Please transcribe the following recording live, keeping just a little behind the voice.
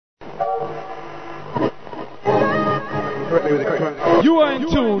You are in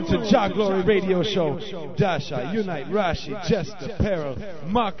tune to JAH GLORY Radio Show. Dasha, Unite, Rashi, Jester, Peril,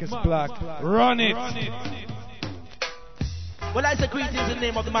 Marcus Black. Run it. Well, I say greetings in the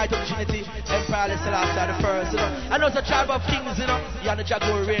name of the might of Trinity, Emperor Selassie the first, you know. I know it's a tribe of kings, you know. You're on the JAH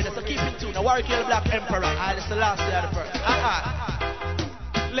GLORY Radio, so keep in tune. Now, Warrior Black Emperor, I Selassie the first.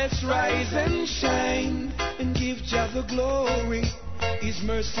 Let's rise and shine and give JAH the glory. His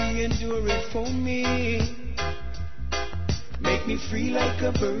mercy endureth for me. Make me free like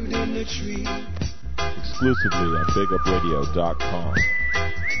a bird in a tree. Exclusively on BigUpRadio.com.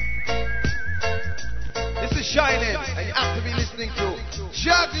 This is Shining, and you have to be listening to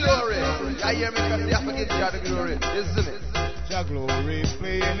JAH GLORY. I hear me because you have to give JAH the glory. Listen it. JAH GLORY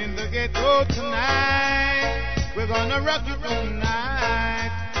playing in the ghetto tonight. We're gonna rock you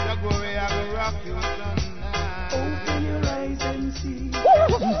tonight. JAH GLORY, I will rock you tonight. Open your eyes and see.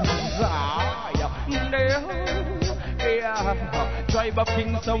 Tribe of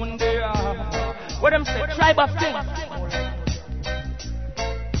kings sound there. What them say? Tribe of kings.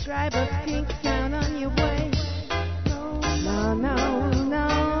 Tribe of kings sound on your way. No, no, no.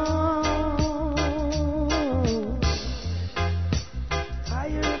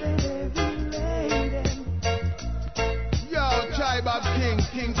 Higher than every lady. Yo, tribe of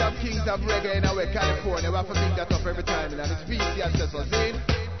kings of reggae in our California. We have to bring that up every time, and it's BC and so see.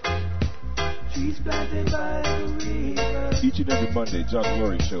 Trees planted by the river. Each and every Monday, JAH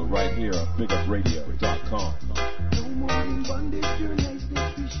GLORY Show right here on BigUpRadio.com. No more in bondage, your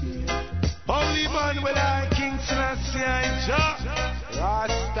niceness we share. Holy man, well, I King Selassie, I JAH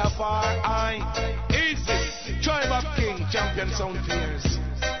Rastafari. Easy, tribe of king, champion sound fierce.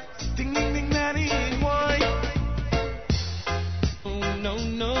 Ding, ding, ding, nanny, why? Oh, no,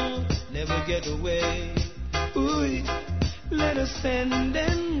 no, never get away. Ooh, let us stand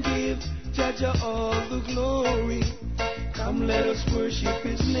and give JAH all the glory. Come, let us worship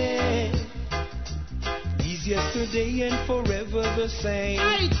his name. He's yesterday and forever the same.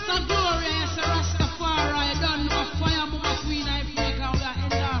 It's a glory, it's a Rastafari. I don't know a fire, but a queen I make out that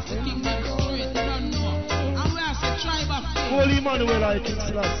end off the kingdom straight. I don't know. And we are a tribe of kings. Holy Emmanuel, I King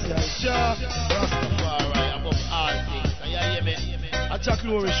Selassie, I JAH Rastafari above all things. And you hear me? A JAH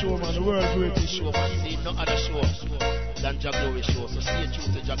GLORY Show, man, the world greatest show, man. See no other show than JAH GLORY Show. So stay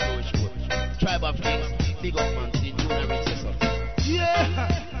tuned to JAH GLORY Show. Tribe of kings, big up, man. See June and Richard. Yeah,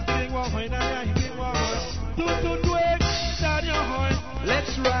 big one, big one.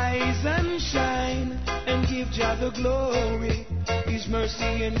 Let's rise and shine and give JAH the glory. His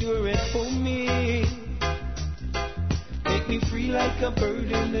mercy endureth for me. Make me free like a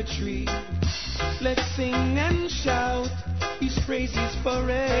bird in a tree. Let's sing and shout his praises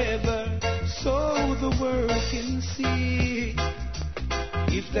forever, so the world can see.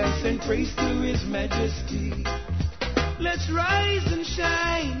 Give thanks and praise to his majesty. Let's rise and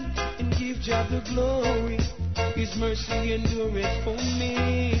shine and give JAH the glory. His mercy endureth for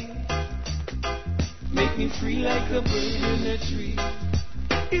me. Make me free like a bird in a tree.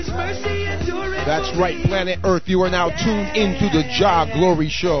 His mercy endureth. That's right, planet Earth. You are now tuned into the JAH GLORY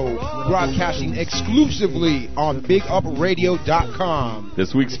Show, broadcasting exclusively on BigUpRadio.com.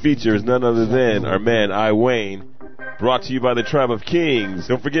 This week's feature is none other than our man I Wayne, brought to you by the Tribe of Kings.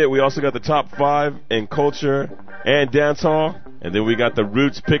 Don't forget, we also got the top 5 in culture and dancehall. And then we got the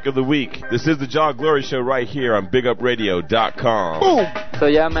Roots Pick of the Week. This is the JAH GLORY Show right here on BigUpRadio.com. Boom! So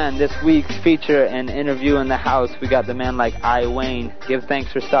yeah, man, this week's feature and interview in the house, we got the man like I Wayne. Give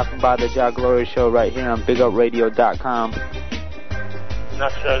thanks for stopping by the JAH GLORY Show right here on BigUpRadio.com.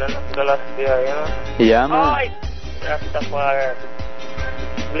 Natural last year, you know? Yeah, man. Rastafari.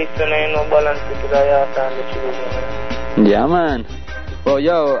 Listening, no balance to the yacht and the children. Yeah, man. Well,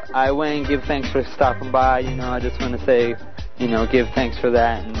 yo, I Wayne, give thanks for stopping by. You know, I just want to say, you know, give thanks for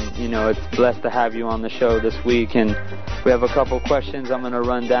that. And, you know, it's blessed to have you on the show this week. And we have a couple questions I'm going to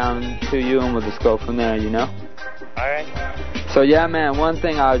run down to you, and we'll just go from there, you know? All right. So, yeah, man, one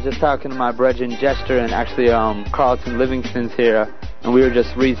thing, I was just talking to my brethren Jester and actually Carlton Livingston's here, and we were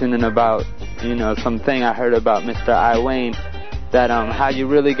just reasoning about, you know, something I heard about Mr. I Wayne, that how you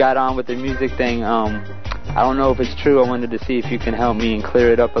really got on with the music thing. I don't know if it's true. I wanted to see if you can help me and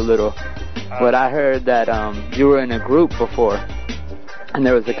clear it up a little. But I heard that you were in a group before, and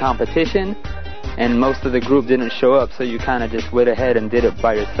there was a competition, and most of the group didn't show up, so you kind of just went ahead and did it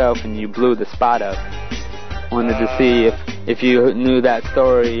by yourself, and you blew the spot up. Wanted to see if you knew that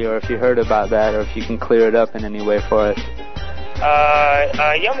story, or if you heard about that, or if you can clear it up in any way for us.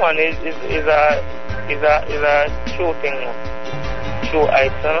 Yeah, man, is a true thing, true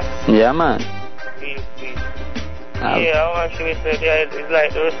item. Yeah, man. Please. Yeah, I want you to say, yeah, it's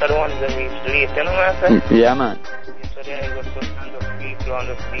like the rest of the ones that reach late, you know what I'm saying? Yeah, man. So there you go, so stand up people on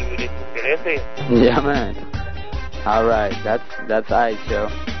the street with it. You see? Yeah, man. All right, that's ice, yo.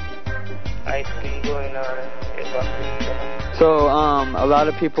 Ice cream going on. So, a lot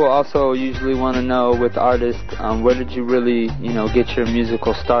of people also usually want to know with artists, where did you really, get your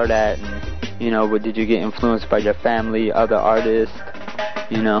musical start at, and did you get influenced by your family, other artists,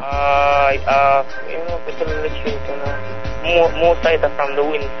 to tell the truth, most I from the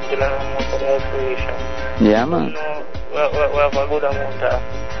wind, most of the inspiration. Yeah, man. We have a good amount of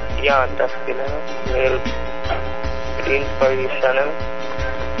yarn to still, help the inspiration,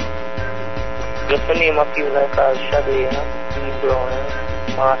 Just to name a few like Sade, Brown,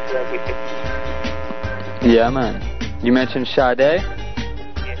 Marcia, Yeah, man. You mentioned Sade?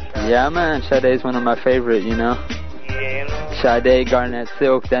 Yes, yeah, man. Sade's one of my favorite, Yeah, Sade, Garnet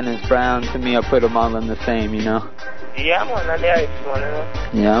Silk, Dennis Brown. To me, I put them all in the same, Yeah, man. And the ice one,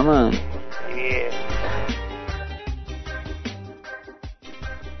 Yeah, man. Yeah.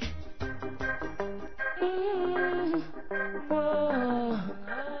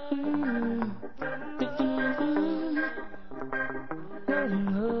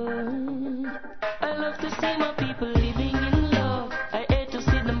 I love to see my people living in love. I hate to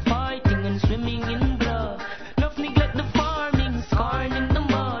see them fighting and swimming in blood. Enough neglect the farming, scarring in the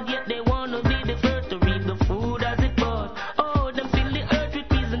mud. Yet they wanna be the first to reap the food as it bud. Oh, them fill the earth with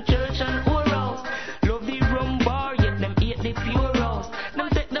peace and church and whorehouse. Love the rum bar, yet them eat the pure house. Them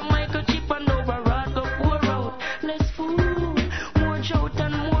take the microchip and over rod go pour out. Less food, more shout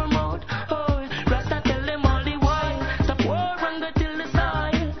and more mouth. Oh, Rasta tell them all the while. Stop war and go till the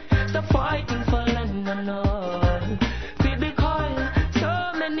side. Stop fighting for land and all. Feed the coil, so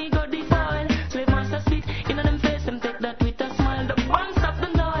many go defile. Slave master spit in them face, them take that with a smile. The banks of the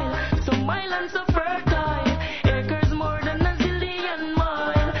Nile, so my land so fertile. Acres more than a zillion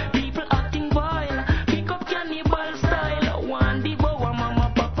mile. People acting vile, pick up cannibal style. One the boa,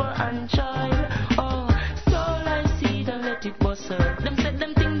 mama, papa and child. Oh, soul I see, then let it bust her. Them said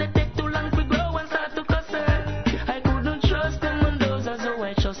them thing that take too long to grow and start to cuss her. I couldn't trust them and those as a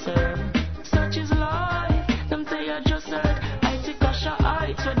way trust her. Such is life, them say I just heard. I see Kasha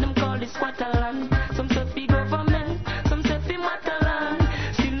Heights, what them call the squatter land. Some say fi government, some say fi matter land.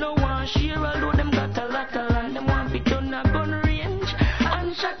 Still no one share, although them got a lot of land. Them want fi done a gun range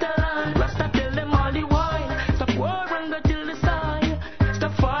and shatter land. Rasta tell them all the while, stop war and go till the side.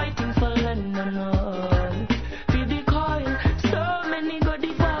 Stop fighting for land and all. Feed the coil, so many go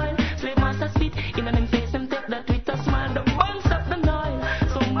defile. Slave master spit in them face, them take that with a smile. The banks of the Nile,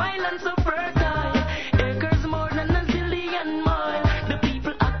 so my land so fertile. Acres more than a zillion mile. The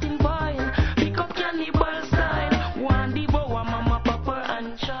people acting vile, pick up cannibal style. One the boa, mama, papa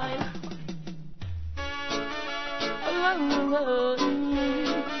and child.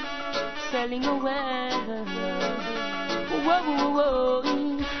 Selling away.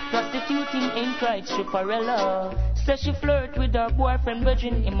 Prostituting ain't right, stripperella. Says she flirt with her boyfriend,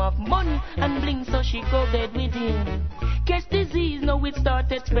 virgin him have money and bling, so she go bed with him. Catch disease, now it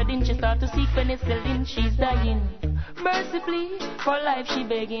started spreading. She start to seek penicillin, she's dying. Mercifully, for life she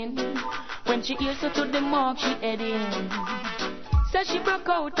begging. When she hears her to the mark, she heading. Says she broke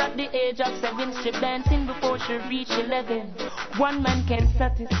out at the age of 7, strip dancing before she reached 11. One man can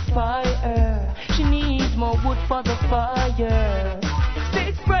satisfy her. She needs more wood for the fire.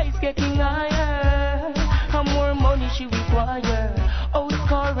 Stakes price getting higher. How more money she require. Oh,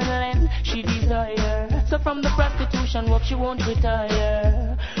 score and land she desire. So from the prostitution work she won't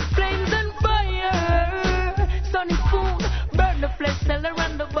retire. Flames and fire. Sun is food. Burn the flesh, sell her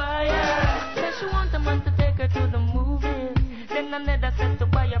and the buyer. Says she want a man to take her to the movies. Then another says to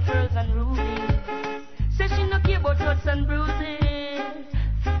buy her pearls and rubies. Says she no care about cuts and bruises.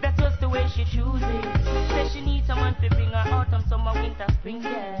 That's just the way she chooses. Says she needs someone to bring her autumn, summer, winter, spring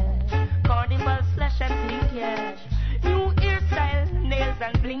cash. Carnival, slash and clean cash. New hairstyle, nails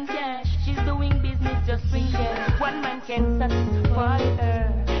and bling cash. She's doing business, just bring cash. One man can satisfy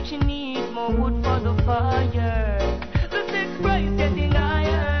her. She needs more wood for the fire. The sex price getting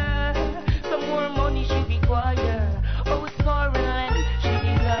higher. Some more money she require. Oh, score and land she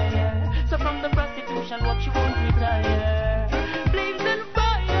desire. So from the prostitution work she won't retire. Flames and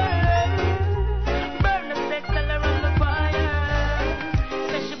fire. Burn the sex, sell her on the fire.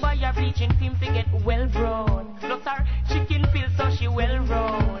 Says she buy her bleaching cream to get well grown. Plus her chicken pills so she well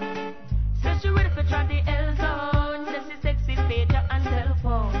round. Says she ready for try the L zone. Says she sexy pager and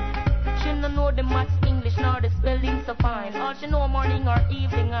telephone. She no know the maths, English nor the spelling so fine. All she know morning or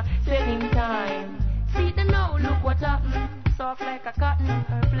evening selling time. See the now, look what happened. Soft like a cotton,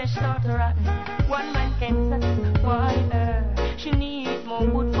 her flesh start to rotten. One man can satisfy her. She needs more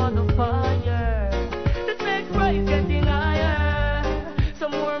wood for the fire. The sex price getting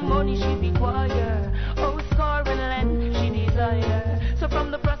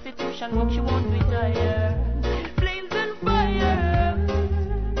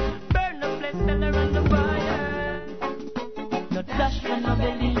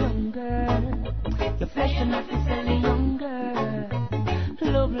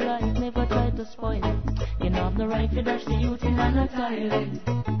you dash the youth in an silent.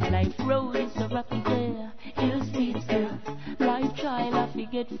 Life road is a rocky there, hill speed still. Life trial, I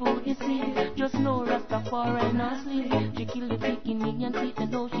forget food, you see. Just know Rastafari not sleep. She kill the picking me and teeth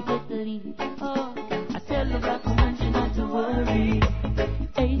and know she get the lead. Oh, I tell the black woman she not to worry.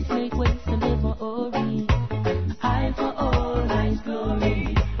 Ace make waste and never worry. High for all, nice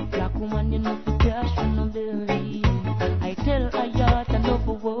glory. Black woman, you know for cash and no belly. I tell a yacht and no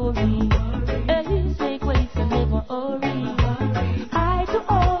for worry. Ace make waste and never worry. High to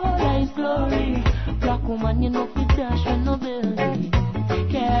all, nice glory. Black woman, you know for cash and no belly.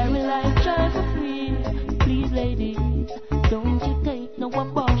 Carry life, try for free. Please, ladies, don't you take no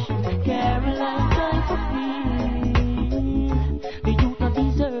abortion. Carry life, try for free. The youth not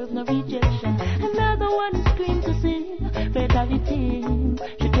deserve no rejection. Another one scream to see fatality.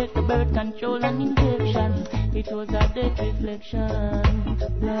 She take the birth control and injection. It was a dead reflection.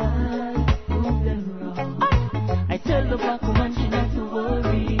 Life proved them wrong. I tell the black woman she not to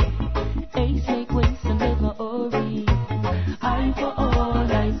worry. Ace make waste and never worry. I for all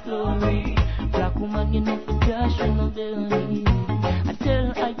nice glory. Black woman, you know for cash and no belly. I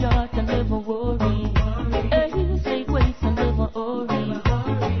tell a yacht and never worry. Ace make waste and never worry.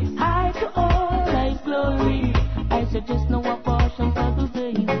 I to all nice glory. I suggest no abortion for the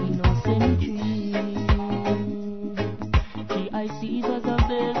baby, no cemetery. GIC was a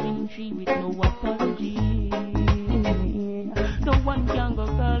bearing tree with no apology. No one can go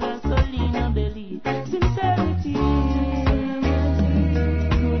call us Selena Belly. Sincerity.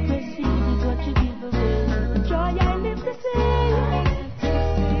 Good receive is what you give away. Joy I live to say.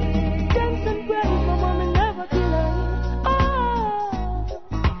 Dance and praise, my mama never kill her.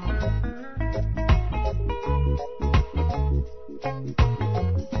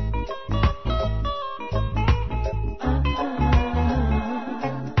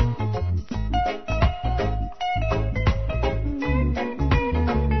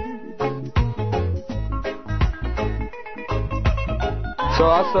 So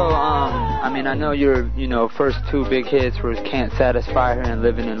also, I mean, I know your, first two big hits were Can't Satisfy Her and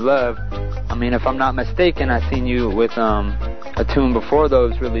Living in Love. I mean, if I'm not mistaken, I seen you with a tune before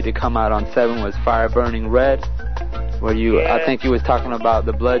those really to come out on 7 was Fire Burning Red, where I think you was talking about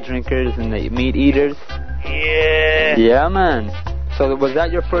the blood drinkers and the meat eaters. Yeah. Yeah, man. So was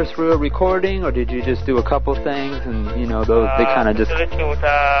that your first real recording, or did you just do a couple things and, those, they kind of just... I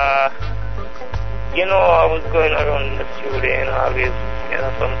was going around the studio and always,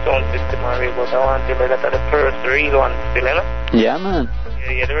 some sound system and real, but I wanted to get the first real one still, Yeah, man.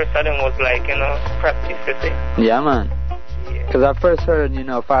 Yeah, the rest of them was like, practice, you see. Yeah, man. Because I first heard,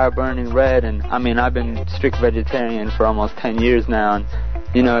 Fire Burning Red, and I mean, I've been strict vegetarian for almost 10 years now, and,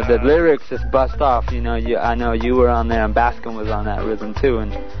 the lyrics just bust off, I know you were on there, and Baskin was on that rhythm too,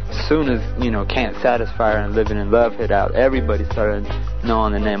 and as soon as, Can't Satisfy Her and Living in Love hit out, everybody started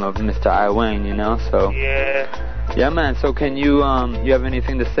knowing the name of Mr. I Wayne, so... Yeah. Yeah, man, so can you have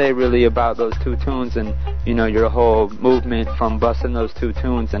anything to say really about those two tunes and, your whole movement from busting those two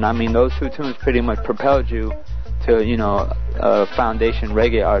tunes, and I mean, those two tunes pretty much propelled you to, a foundation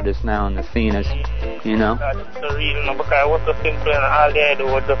reggae artist now in the scene, as, That's the reason, because I was so simple and all they do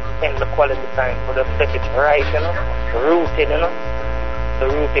was just spend the quality time for the set it right, rooted, the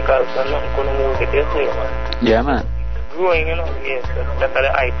root because nothing couldn't move it this way, man. Yeah, man. Growing, yes, that's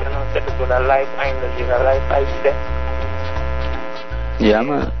the hype, set it with a life energy, a life ice there. Yeah,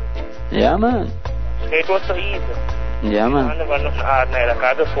 man. Yeah, man. It was so easy. Yeah, man. I never nothing hard neither,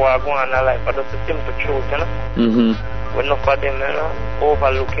 because I just want to go on in life, but that's the simple truth, Mm-hmm. When enough of them,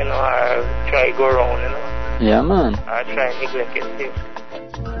 overlooking or try to go around, Yeah, man. Or try and neglect it, see.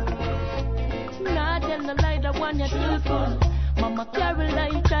 Nah, tell the lie, that one you're truthful. Mama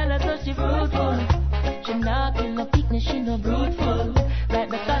Caroline, child, so she fruitful. She not kill no thickness, she no bruteful. Like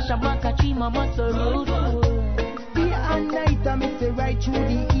the Tasha Makachi, mama so rootful. Day and night, I miss it right through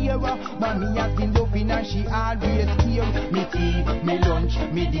the era. Mommy has been loving and she always care. Me tea, me lunch,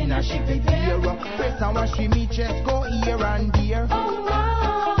 me dinner, she be there. Press and wash me chest, go here and there. Oh,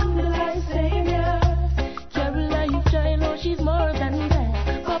 mom, the life savior. Caroline, child, oh, she's more than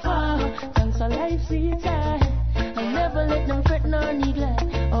that. Papa, thanks for life, sweetheart. I'll never let them fret nor neglect.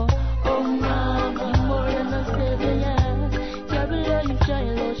 Oh, mom, you're more than a savior. Caroline,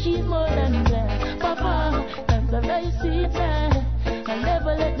 child, oh, she's more than that. Papa, thanks for life, sweetheart. I'll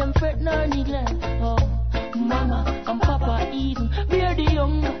never let them fret nor neglect. Oh, mama and papa Eden, we're the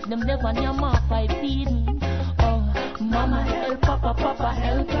young, them never near my 5 feeding. Oh, mama help papa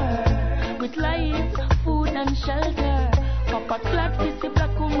help her with life, food and shelter. Papa glad to see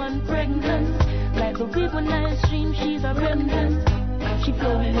black woman pregnant, like the river Nile stream, she's a remnant. She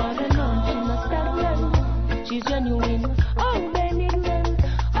flowing on and on, she not stagnant. she's genuine. Oh, Benjamin,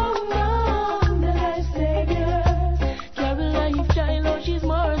 oh, mom, the life savior. Carry life, child, oh, she's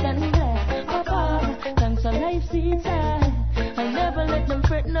more than that. Papa, thanks for life, seeds, I never let them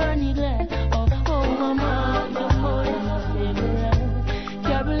fret nor neglect. Oh, mama, you're more than a savior.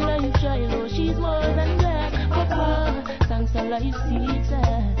 Carry life, child, oh, she's more than that. Papa, thanks for life, seeds,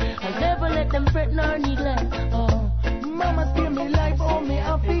 I never let them fret nor neglect. Oh, mama, give me life, oh, me,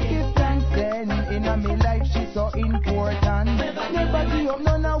 I give thanks then. In a me life, she's so important. Never give up,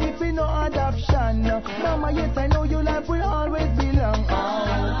 no, now we be no adoption. Mama, yes, I know your life will always belong.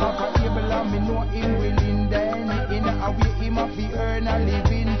 Oh, Papa Abel, me know him willing then. In a way, him have to earn a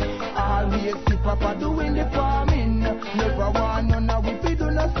living. Always see Papa doing the farming. Never want none, now we be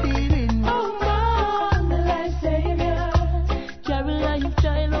do no stealing. oh, mom, the life savior. Carry life,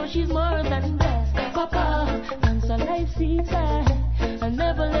 child, oh, she's more than best. Papa, thanks for life, seeds, I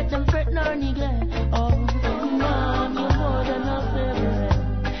never let them fret nor neglect. Oh, mom, you're more than a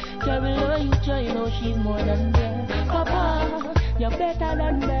favorite. Carry life, child, oh, she's more than best. Papa, you're better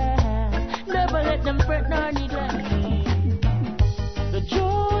than best. Never let them fret nor neglect. The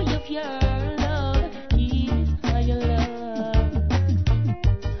joy of your love is my love.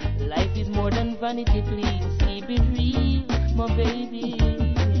 Life is more than vanity, please keep it real, my baby.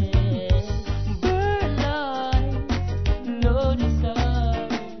 Yeah. Burn light, no desire.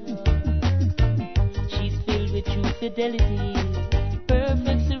 She's filled with true fidelity,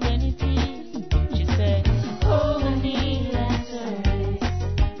 perfect serenity. She said, oh, the need and service,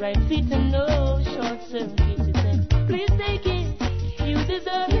 right feet and no short circuit. She said, please take it, you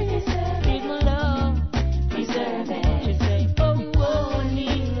deserve it. Need my love, deserve it. She said, oh,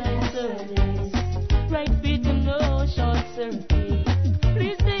 need and service, right feet and no short circuit.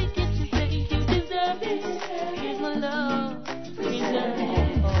 Please take it, she said, you deserve it. Here's my love, deserve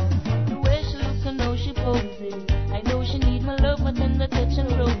it. Oh, the way she looks, I know she poses. I know she needs my love, my tender touch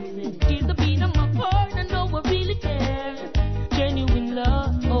and roses. She's the beat of my heart, I know I really care. Genuine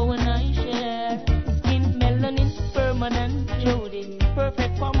love, oh, and I share. Skin melanin, permanent, Jody.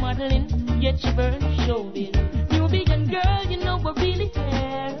 Perfect for modeling, yet she burns, showed it. Nubian girl, you know I really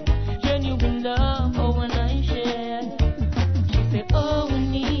care. Genuine love, oh, and I share. She said, oh, we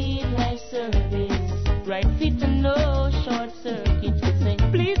need life service, right fit and no short circuit. She said,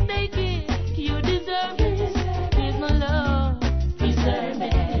 please take it, you deserve it. Here's my love, deserve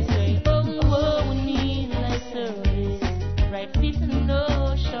it. She said, oh, we need life service, right fit and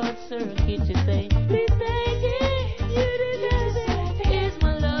no short circuit. She said, please take it, you deserve it. Here's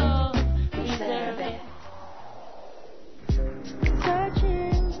my love, deserve it.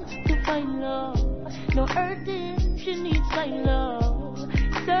 Searching to find love, no hurting, she needs my love.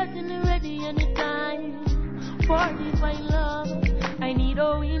 Certainly ready anytime for divine love. I need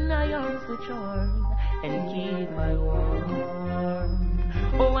all in my arms to charm and keep my warm.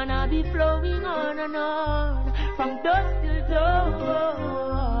 Oh, and I'll be flowing on and on from dusk till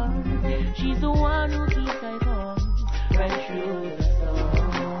dawn. She's the one who keeps I calm right through the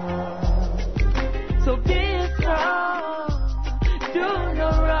storm. So be strong, do no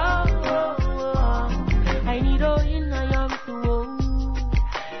wrong. I need all in my arms to hold.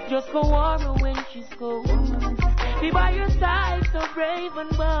 Just go warmer when she's cold. Be by your side, so brave and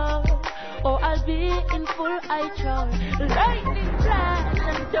bold. Oh, I'll be in full eye charge. Lightning flash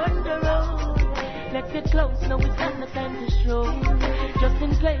and thunder roll. Let's get close, now it's not the time to show. Just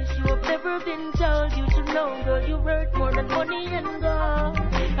in case you have never been told, you should know, girl, you worth more than money and gold.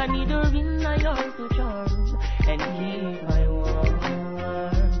 I need her in my arms to charm and keep my warm.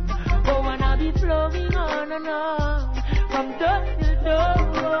 Oh, and I'll be flowing on and on from dusk till dawn.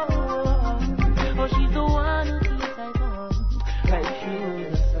 Oh, she's the one who keeps I calm right through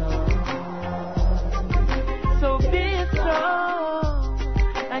the storm. So be strong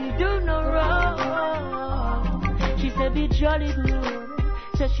and do no wrong. She said be jolly good.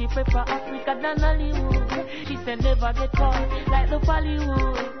 Said she prefer Africa than Hollywood. She said never get caught like the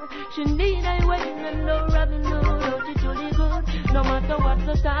Bollywood. She need a Wayne and no Robin Hood. Oh, she truly good, no matter what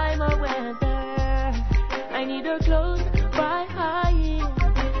the time or weather. I need her close by high.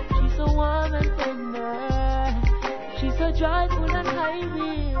 She's so warm and tender. She's so joyful and high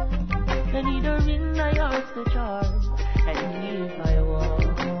real. I need her in my arms to charm and keep my warm.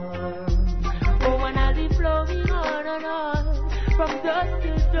 Oh, and I'll be flowing on and on from dusk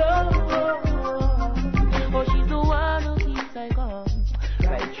till dawn. Oh, she's the one who keeps I calm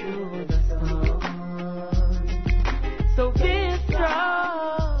right through the storm. So be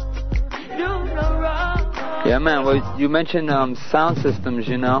strong, do no wrong. Yeah, man. Well, you mentioned sound systems,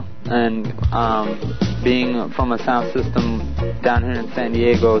 you know, and being from a sound system down here in San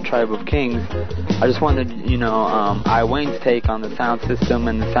Diego, Tribe of Kings, I just wanted, I Wayne's take on the sound system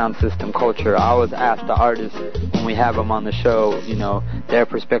and the sound system culture. I always ask the artists when we have them on the show, their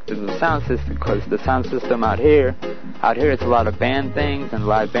perspective of the sound system, because the sound system out here it's a lot of band things and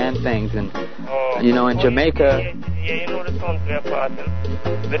live band things, and in Jamaica. Yeah, the sound play a part.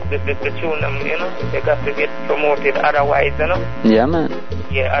 The tune, they got to get promoted otherwise, Yeah, man.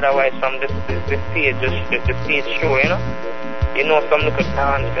 Yeah, otherwise from the stage, the stage show, some little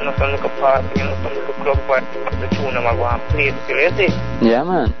dance, some little party, some little club where the tune I'm going to play still, you see? Yeah,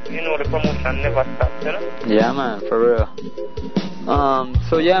 man. The promotion never stops, Yeah, man, for real.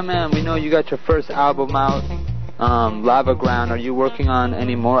 So yeah, man, we know you got your first album out, Lava Ground. Are you working on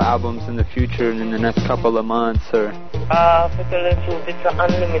any more albums in the future in the next couple of months, or? For telling the truth, it's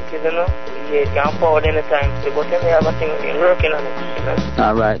unlimited, Yeah, you can forward anytime, but then we have a thing working on it,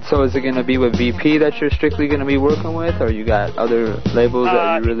 Alright, so is it going to be with VP that you're strictly going to be working with, or you got other labels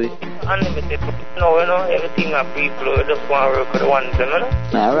that you really? Unlimited, no, everything are people, we just want to work with the ones,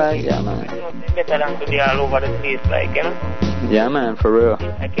 Alright, yeah, man. It's better than to be all over the place, like, Yeah, man, for real.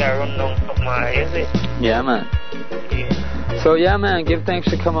 I can't run down somewhere, you see? Yeah, man. So yeah, man, give thanks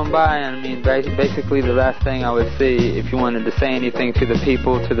for coming by. And I mean, basically the last thing I would say, if you wanted to say anything to the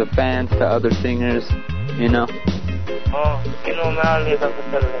people, to the fans, to other singers, Oh, I always have to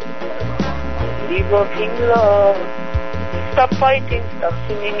tell them, leave working love, stop fighting, stop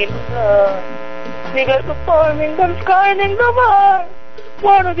singing in love, niggas performing, them skying the bar,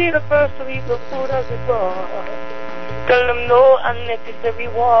 wanna be the first to leave the food as it was. Tell them no unnecessary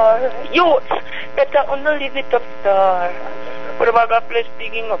war. Youth, better only live it up star. What about a place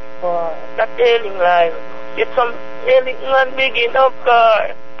digging up for? That ailing life. Get some ailing and digging up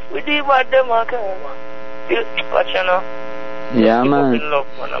car. We do what them are. Watch, Yeah, man. Keep up in love,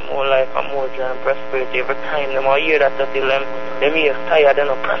 man. More life and more joy and prosperity. Every time them all hear that until them ears tired and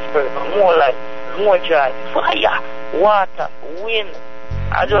prosperity. More life, more joy, fire, water, wind.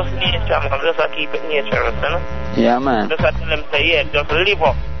 I just nature, man. Just keep it natural, Yeah, man. Just tell them, say, yeah, just live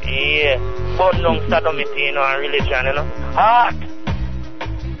up. Yeah. Burn down sodomity, and religion, Heart.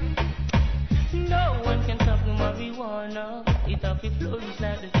 No one can stop the marijuana. It have to flourish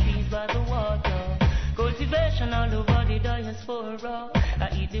like the trees by the water. Cultivation all over the diaspora. I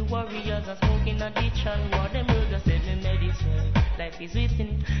eat the warriors and smoking a ditch and war. Them burger said me medicine. Life is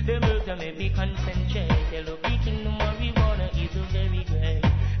within. The burger made me concentrate. They love the kingdom marijuana is a very great.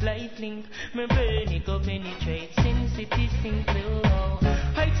 Life link, my brain it go penetrate. Sin city sing low.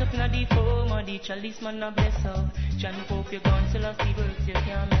 Heights up in the foam of the chalice man a bless up. John Pope your gun till I see works you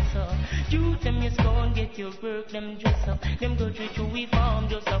can't mess up. You them your scone get your work them dress up. Them go through we farm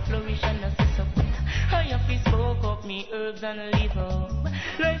just a flourish and a sis up. I have to smoke up me herbs and live up.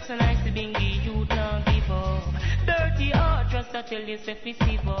 Life's so nice to dingy youth now give up. Dirty heart trust I tell you say fi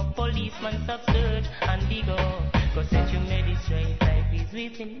sieve up. Policeman stop search and dig up. Cause set you made it straight, life is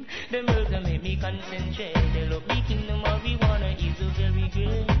within. The murder made me concentrate. The love the kingdom marijuana is a very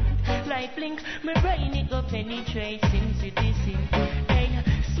great. Life link, my brain it go penetrate. Sin city sin. Hey,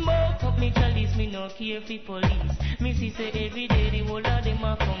 smoke up me chalice, me no care for police. Me see say every day the whole of them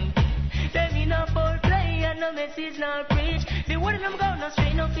a compete. Them in a full play and no message not preach. The word of them gonna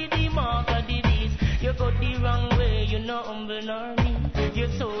straight up to the mark of the beast. You go the wrong way, you no humble nor me.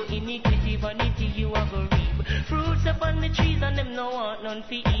 You're so iniquity, vanity, you a go reap. Fruits upon the trees and them no want none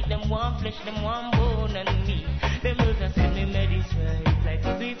to eat. Them want flesh, them want bone and meat. Them murder send me medicine, life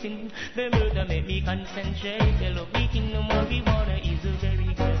is within. The murder make me concentrate. The love the kingdom marijuana is a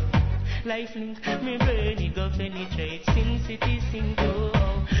very good. Life link, me brain it go penetrate. Sin city sing go.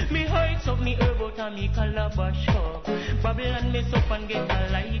 Me heights of me herb out and me calabash up. Babylon mess up and get a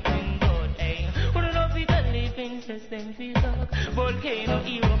lightning god. Hey, who don't know if it's a living system fi talk. Volcano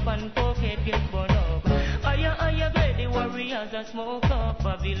Europe and Phuket get burned up. Aya great the warriors a smoke up.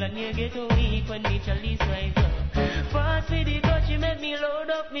 Babylon you get weak when the chalice rise up. Fast with the touch you make me load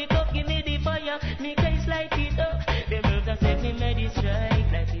up. Me cup give me the fire. Me case light it up. The burger set me made it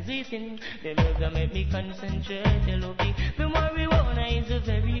strike. Life is within. The burger make me concentrate. The love the marijuana is a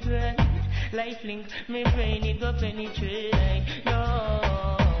very great. Life link, me brain it go penetrate.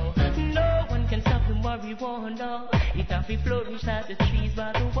 No one can stop the marijuana. It have to flourish like the trees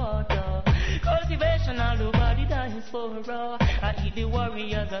by the water. Cultivation all over the diaspora. I eat the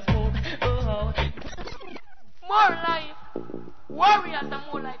warriors I smoke. Oh. More life. Warriors and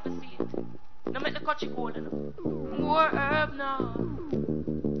more life to see it. Now make the country cold enough. More herb now.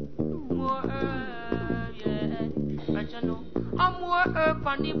 More herb, yeah. Right, you know. I'm more herb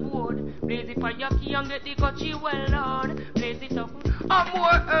on the board. Blaze it for your key and get the coachy well, Lord. Blaze it up. I'm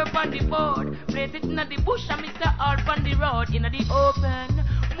more herb on the board. Blaze it in the bush and Mr. Alp on the road. In the open.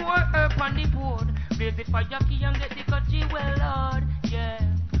 More herb on the board. Blaze it for your key and get the coachy well, Lord. Yeah.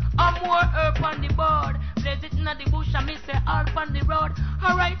 I'm more herb on the board. Blaze it in the bush and Mr. Alp on the road.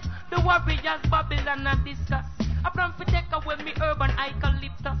 Alright, the warriors Babylon and discuss. I plan to take away me urban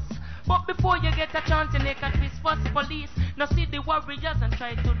eucalyptus. But before you get a chance, you make a twist for police. Now see the warriors and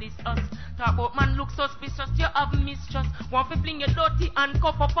try to diss us. Talk about man look suspicious, you have mistrust. Want to fling your dirty and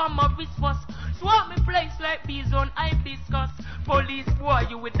cuff up on my wrist first. Swap me place like bees on hibiscus. Police boy,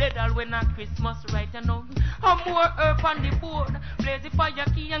 you with dead all when a Christmas right you know. I'm more herb on the board. Blaze the fire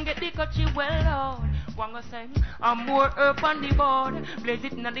key and get the coachy well out. One go say, I'm more herb on the board. Blaze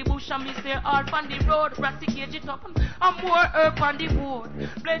it in the bush and me say all on the road. Brassy gauge it up. I'm more herb on the board.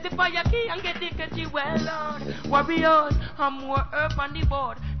 Blaze the fire key and get the coachy well out. Warriors, I'm more herb on the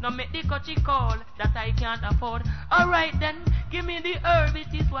board. Now make the coachy call that I can't afford. Alright then, give me the herb,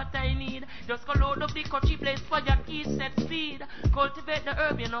 it is what I need. Just go load up the coachy place for your key set speed. Cultivate the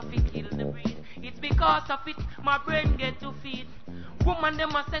herb, you know, fi kill the breed. It's because of it, my brain get to feed. Woman,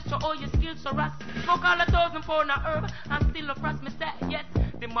 them a say, so all your skills so rust. Smoke all 1,000 pound of herb and still no cross me say, yes.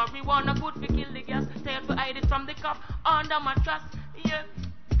 The marijuana good fi kill the gas. Tell to hide it from the cop under my trust, yeah.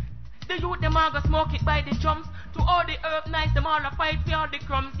 The youth, them a go smoke it by the drums. To all the herb nice, them all a fight for all the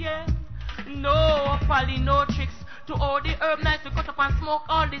crumbs, yeah. No folly, no tricks. To all the herb nice, we cut up and smoke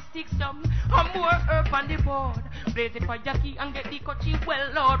all the sticks. I'm more herb on the board. Blaze it for Jackie and get the coachy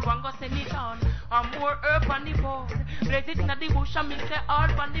well, Lord. One go send it on. I'm more herb on the board. Blaze it in the bush and me say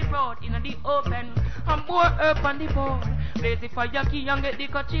all on the road. In the open. I'm more herb on the board. Blaze it for Jackie and get the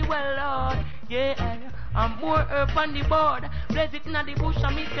coachy well, Lord. Yeah. I'm more herb on the board. Blaze it in the bush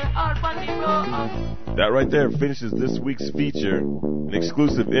and me say all on the road. That right there finishes this week's feature, an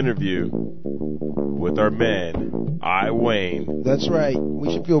exclusive interview with our man, I Wayne. That's right.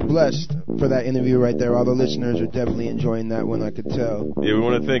 We should feel blessed for that interview right there. All the listeners are definitely enjoying that one, I could tell. Yeah, we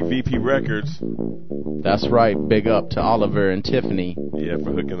want to thank VP Records. That's right. Big up to Oliver and Tiffany. Yeah,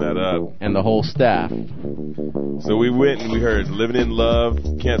 for hooking that up. And the whole staff. So we went and we heard Living in Love,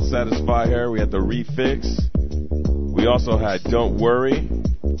 Can't Satisfy Her. We had the Refix. We also had Don't Worry.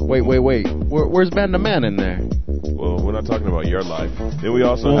 Wait. Where's Band of Man in there? Well, we're not talking about your life. Then we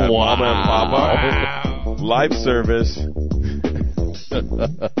also had Mama and Papa, Life Service,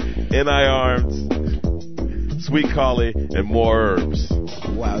 N.I. Arms, Sweet Collie, and More Herbs.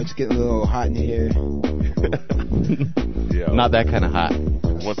 Wow, it's getting a little hot in here. Yeah. Not that kind of hot.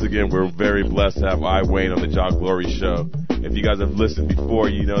 Once again, we're very blessed to have I Wayne on the JAH Glory Show. If you guys have listened before,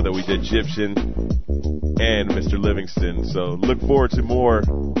 you know that we did Egyptian and Mr. Livingston. So look forward to more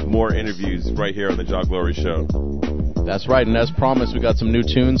interviews right here on the JAH Glory Show. That's right, and as promised, we got some new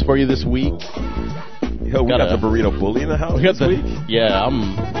tunes for you this week. Yo, we got the Burrito Bully in the house this week? Yeah, I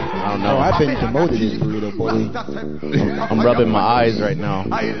don't know. Oh, I've been demoted as Burrito Bully. I'm rubbing my eyes right now.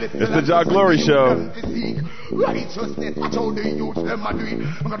 It's the JAH Glory Show. Righteousness, watch how the youth them a do it.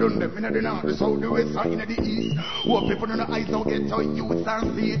 I'm gonna do them in the north, the south, the west, and in the east. What people in the eyes now get to youth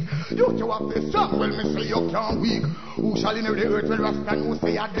and see it. You have the strong, well, me say you can't weak. Who shall inherit the earth, well, Rasta who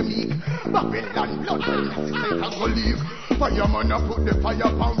say at the meek. Babylon blood, well, me say can go leave. Fireman a put the fire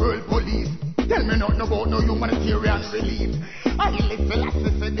upon world police. Tell me nothing about no humanitarian relief. I listen, I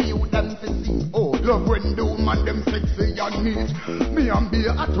say the youth them to see. Oh, love when the woman them sexy and neat. Me and be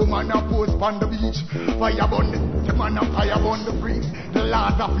a two man a post on the beach. Fire burn the man a fire burn the breeze. The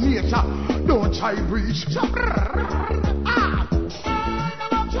laws of nature, don't try breach. Ah!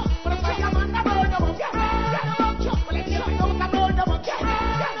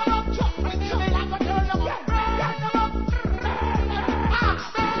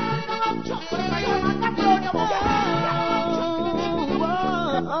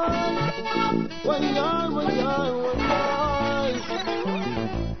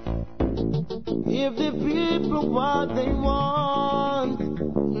 If the people what they want,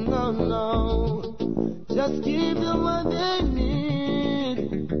 no, just give them what they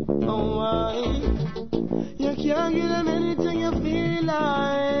need. Oh, why? You can't give them anything you feel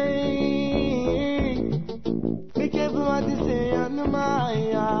like. Be careful what you say on the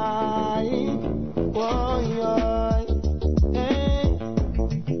mind. Oh, hey.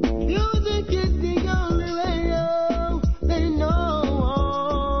 Music is the only way, oh, they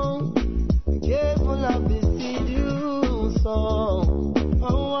know. Be careful of the seduce, oh,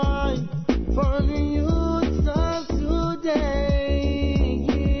 why? For the youth of today.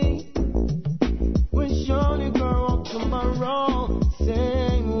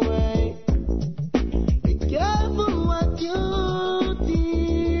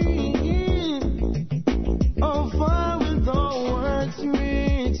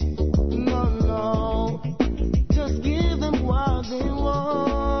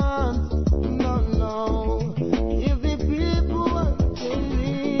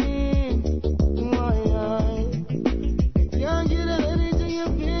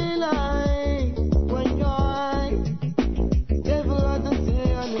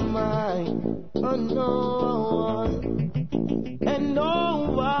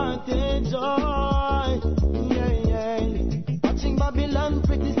 what a joy. Yeah, yeah. Watching Babylon,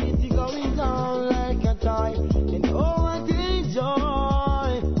 pretty city going down like a toy. And oh, what a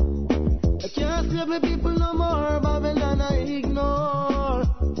joy. I can't sleep with people no more. Babylon I ignore.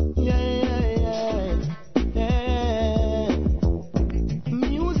 Yeah.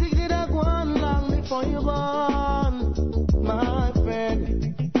 Music did I go on long before you born, my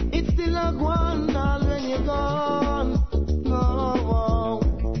friend. It's still a go on all when you're gone. No,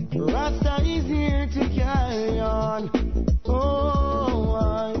 Rasta is here to carry on. Oh,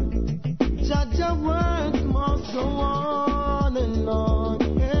 Jah words must go on and on.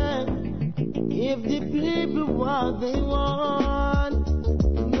 Yeah. If the people what they want,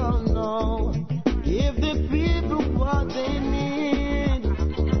 no. If the people what they need,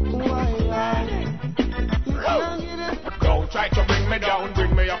 don't try to bring me down,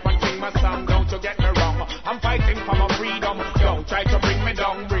 bring me up and sing my song. Don't you get me wrong, I'm fighting for my freedom. Don't try to bring me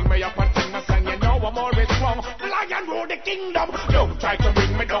down, bring me up and sing my song. You know I'm always wrong, lion rule the kingdom. Don't try to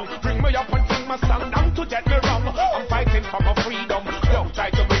bring me down, bring me up and sing my song. Don't you get me wrong, I'm fighting for my freedom. Don't try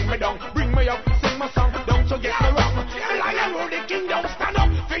to bring me down, bring me up, sing my song. Don't you get me wrong, lion rule the kingdom. Stand up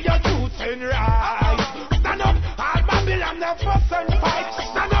for your truth and rights. Stand up, all Babylon the fuss and fight.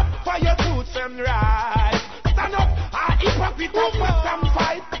 Stand up for your truth and rights. Stand up, all hypocrite and fuss and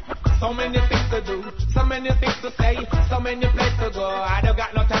fight. So many things to do, so many things to say, so many places to go. I don't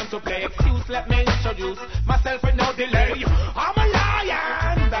got no time to play. Excuse, let me introduce myself with no delay. I'm a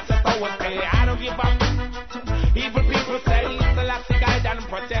lion, that's just how I say. I don't give up. Evil people say, Selassie guide and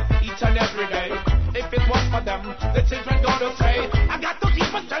protect each and every day. If it was for them, the children don't astray. I got to keep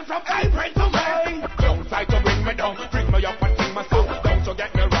myself from vibrant to me. Don't try to bring me down, bring me up and sing my song. Don't you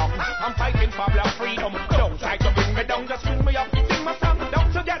get me wrong, I'm fighting for black freedom. Don't try to bring me down, just bring me up, sing my song.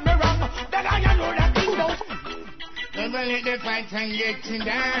 Don't you get me wrong, that I know that kingdom. Never let the fight and get you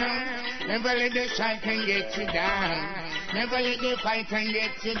down. Never let the strike and get you down. Never let the fight and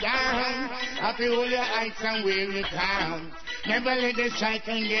get you down. Happy all your heights and wear you crown. Never let the strike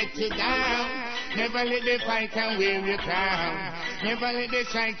and get you down. Never let the fight and wear you crown. Never let the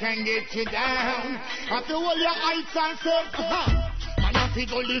strike and get you down. Happy all your heights and say, man, I fi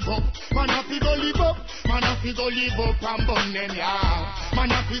go live up. Man, I fi go live up. Man, I fi go live up and burn them down.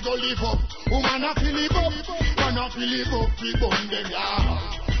 Man, I fi go live up. Woman, I fi live up. Man, I fi live up. Fi burn them down.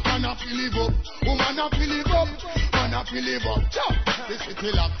 Man, I fi live up. Woman, I fi live up. Man, I fi live up. Chop. The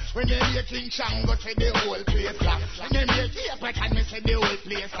city lock. When they hear King Shango say the whole place lock. When they hear Cape and me say the whole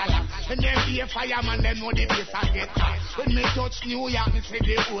place lock. When they hear Fireman, they know the place a get hot. When me touch New York, me say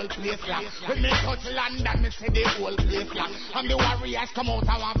the whole place lock. When me touch London, me say the whole place lock. And the warriors come out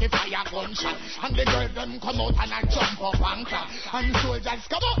and want to fire gunshot. And the girls them come out and I jump up and clap. And soldiers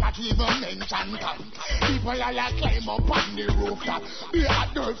come out that even mention come. People all a climb up on the rooftop. The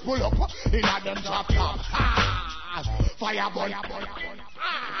hot girls pull up in a them drop top. Fireball.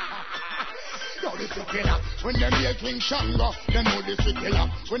 Now the city lock. When them hear King Shango, they know the city lock.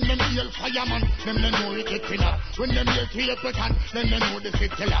 When them hear Fireman, them they know the city lock. When them hear Capeton, then they know the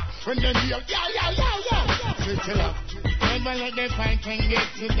city lock. When them hear city lock. Never let the fight and get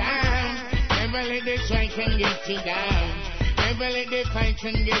you down. Never let the strike and get you down. Never let the fight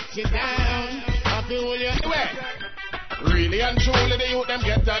and get you down. Happy all your way. Really and truly the youth them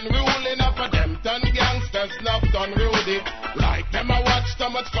get unruly. Enough of them done gangsters, love done Rudy. Like them I watch so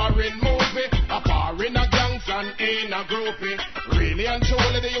much foreign movie. A foreign a gangs and in a groupie. Really and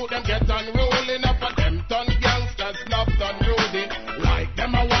truly the youth them get unruly. Enough of them done gangsters, love done Rudy. Like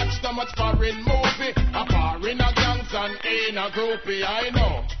them I watch so much foreign movie. A foreign a gangs and in a groupie. I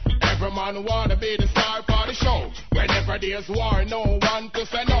know every man wanna be the star for the show. Whenever there's war, no one to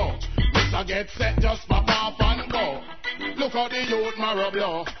say no. Mr. Get set, just pop off and go. Look how the youth marrow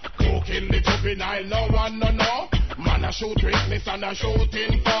blow. Who kill the juvenile, no one no know. Man a shoot witness and a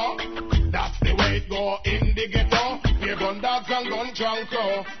shooting for. That's the way it go in the ghetto. Fear gun dogs and gun drunk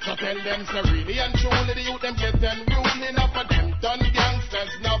crow. So tell them so really and truly the youth them get them ruling. Up for them done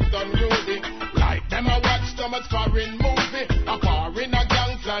gangsters, not done Rudy. Like them I watch so much foreign movie. A foreign a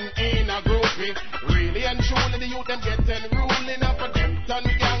gangs and in a groupie. Really and truly the youth them get them ruling. Up for them done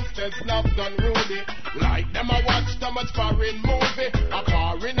gangsters, not done Rudy. Like them I watch so much foreign movie. A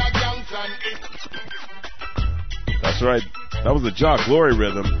foreign a gangs and in. That's right. That was the JAH Glory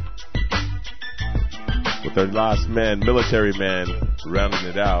rhythm. With their last man, Military Man, rounding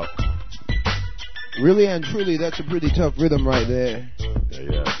it out. Really and truly, that's a pretty tough rhythm right there.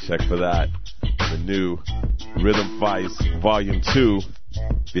 Yeah, check for that. The new Rhythm Vice Volume 2.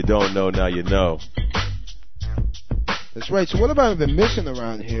 If you don't know, now you know. That's right. So what have I been missing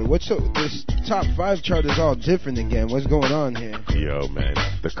around here? This top 5 chart is all different again. What's going on here? Yo, man,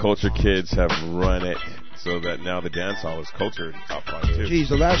 the culture kids have run it so that now the dance hall is culture in top 5 too. Jeez,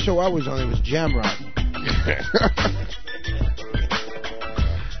 the last show I was on, it was Jam Rock.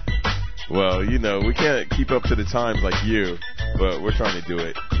 Well, you know, we can't keep up to the times like you, but we're trying to do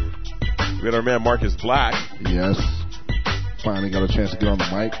it. We got our man Marcus Black. Yes. Finally got a chance to get on the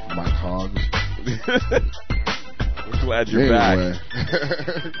mic. Mike Hoggs. We're glad you're back.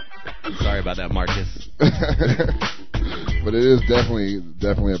 Sorry about that, Marcus. But it is definitely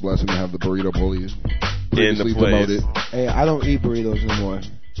a blessing to have the burrito bullies in the place. Demoted. Hey, I don't eat burritos anymore.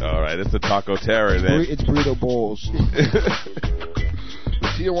 All right, it's the Taco Terror then. It's burrito bowls. The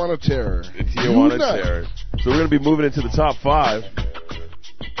Tijuana Terror. The Tijuana Terror. So we're going to be moving into the top 5.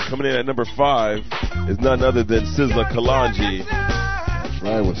 Coming in at number 5 is none other than Sizzla Kalonji. That's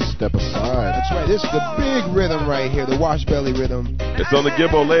right, with Step Aside. That's right, this is the big rhythm right here, the wash belly rhythm. It's on the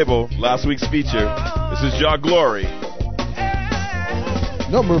Gibbo label, last week's feature. This is JAH GLORY.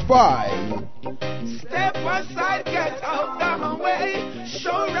 Number 5. Step aside, get out the way.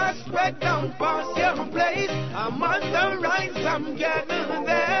 Show respect, don't pass your place. I'm on the rise, I'm getting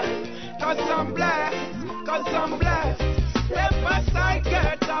there. Cause I'm blessed. Step aside,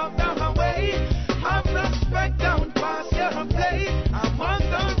 get out the way. Have respect, don't pass your place. I'm on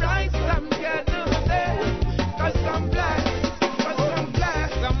the rise, I'm getting there. Cause I'm blessed.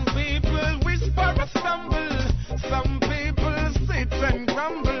 Some people whisper or stumble. Some people sit and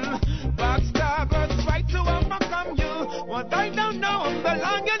grumble. Backstabbers try to overcome you. What I don't know, I'm the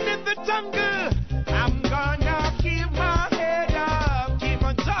lion in the jungle. I'm gonna keep my head up. Keep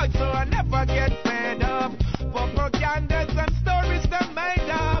on charge so I never get fed up. Propagandas and stories they made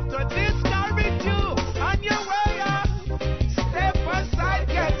up to discourage you on your way up. Step aside,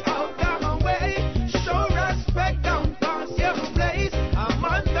 get out the way. Show respect, don't pass your place. I'm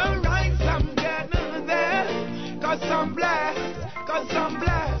on the rise, I'm getting there. Cause I'm blessed.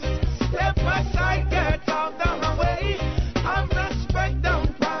 Step aside, get out the way. I'm respect,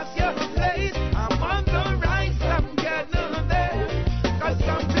 don't pass your place. I'm on the rise, I'm getting there. Cause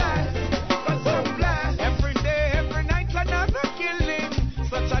I'm blessed. Every day, every night, another killing.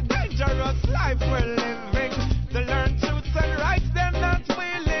 Such a dangerous life we're living. To learn truth and rights, they're not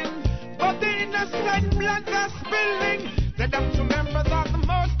willing. But the innocent blood they're spilling. They don't remember that the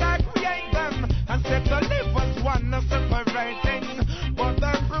Most High created them and said to live as one, not separating. But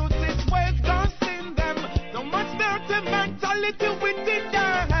the brute's ways don't sin them. So much dirty mentality within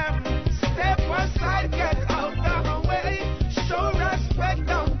them. Step aside, get out the way. Show respect,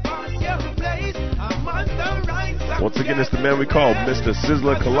 don't pass your place. I'm on the rise. Once again, it's the man we call Mr.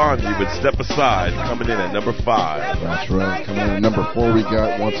 Sizzla Kalonji with Step Aside, coming in at number 5. That's right. Coming in at number 4, we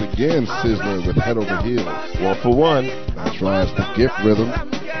got once again Sizzla with Head Over Heels. 1 for 1. That's right. It's the gift rhythm.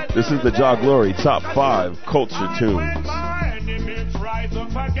 This is the JAH GLORY Top 5 Culture Tunes. My enemies rise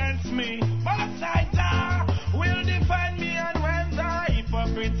up against me, but I will defend me. And when the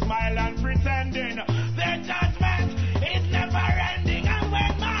hypocrites smile and pretending, their judgment is never ending. And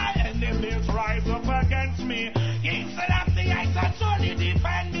when my enemies rise up against me, King Selassie, I shall surely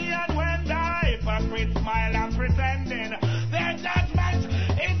defend me. And when the hypocrites smile and pretending, their judgment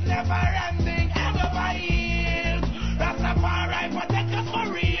is never ending. And over heels, Rastafari protect us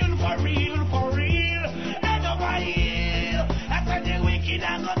for real. And over heels, after the wicked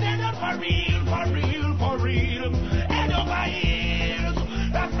and go dead for real. And over heels,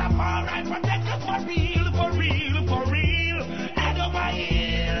 Rastafari protect us for real. And over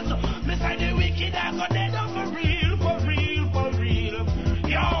heels, Mr. the wicked and go dead for real.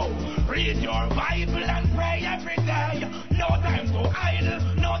 Yo, read your Bible and pray every day. No time to idle,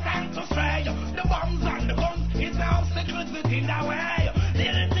 no time to stray. The bombs and the guns is the obstacles within the way.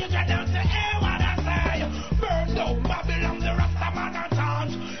 Little children don't hear what I say. Burn down Babylon, the Rastaman are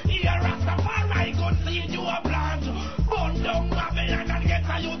charged. Here Rastafari could see you a plant. Burn down Babylon and get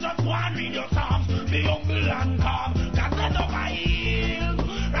a you just one read your psalms. Be humble and calm, cause there's no heal.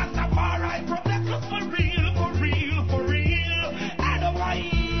 Rastafari protect us for real. And over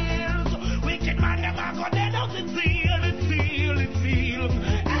heels, wicked man never go dead out it's seal.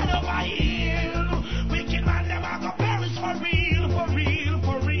 And over heels, wicked man never go perish for real.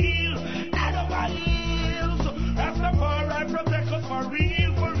 And over heels, Rastafari protect us for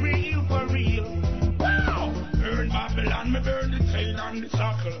real. Wow! Burn Babylon, me burn the chain and the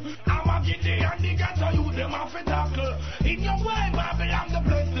shackle. I'm a giddy and the ghetto, you them off a tackle. In your way, Babylon, the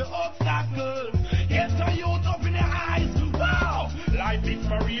place the obstacles. Yes, the youth up in the eyes. Wow! Life is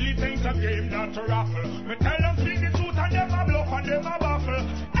for real, it ain't a game, not a raffle. Me tell them speak the truth and them a bluff and them a baffle.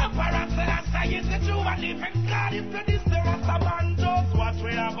 Emperor Selassie is the true and living God, if you this the Rasta man, just watch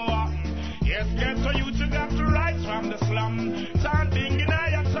where I go on. Yes, get to you to got to rise from the slum. Chanting in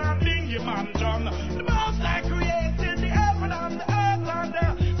I chanting your man John. The most I created the heaven and the earth and the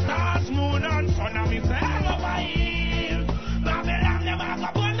stars, moon and sun. And me say, hello my heels. Babylon, them have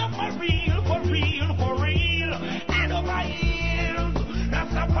a bundle for real, for real, for real. Head over heels.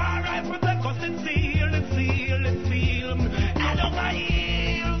 That's the far right protect us, it's sealed, it's sealed, it's sealed. Head over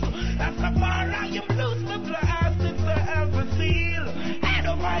heels. That's the far right, you lose the blast, it's the ever seal. Head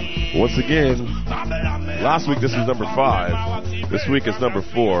over heels. Once again, last week this was number 5. This week it's number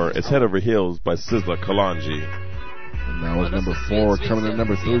 4. It's Head Over Heels by Sizzla Kalonji. And that was number 4. Coming in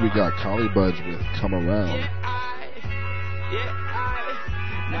number 3, we got Collie Buds with Come Around.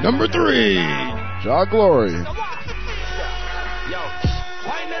 Number 3, JAH Glory.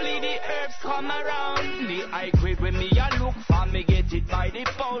 Finally the herbs come around. The high grade when me a look for me get it by the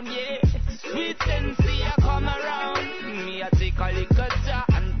pound, yeah. Sweet sensei a come around. Me a take a little jar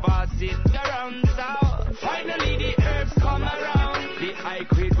and pass it around. So finally the herbs come around. The high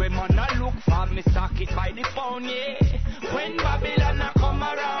grade when man a look for me stock it by the pound, yeah. When Babylon a come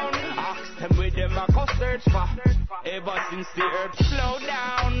around, ask them where them a go search for. Ever since the herbs slow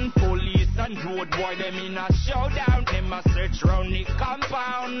down, police and road boy them in a showdown. Them a search round the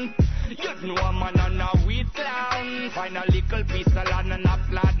compound. You know a man and a weed clown. Find a little piece of land and a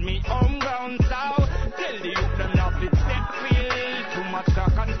plant me home ground. So tell the youth them not fit step real. Too much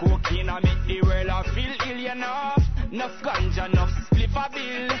crack and cocaine a make the world a feel ill, you know. Enough ganja, enough spliff a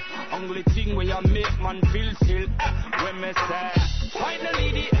bill. Only thing where you make man feel still. When me say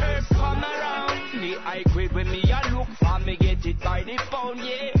finally the herbs come around. The high grade when me a look for me get it by the pound,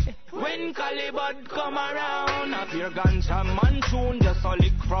 yeah. When Calibut come around, up your ganja man tune just a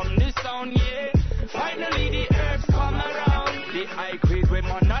lick from the sound, yeah. Finally the herbs come around. The high grade when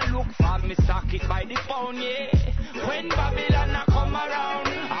man a look for me stock it by the pound, yeah. When Babylon a come around,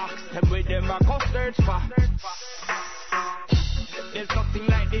 ask them where them a go search for. There's nothing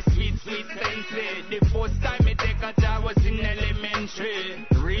like this sweet, sweet sensei. The first time me take a job was in elementary.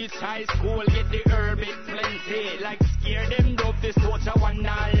 Reach high school, get the herb, it's plenty. Like scare them dope, this torture one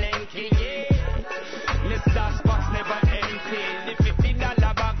not lengthy, yeah. Mr. Spots never empty. The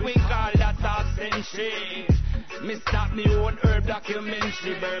 $50 bag we call that half century. Me start me own herb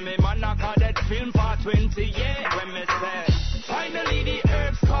documentary. Burn me man, I call that film for 20, yeah. When me say finally the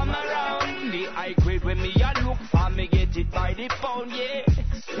herbs come around. The high grade when me a look for me get it by the pound, yeah.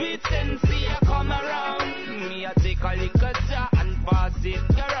 Sweet sensei a come around. Me a take a little jar and pass it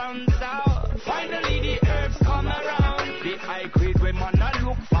around. So finally the herbs come around. The high grade when man a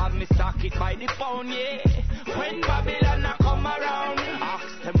look for me stock it by the pound, yeah. When Babylon a come around,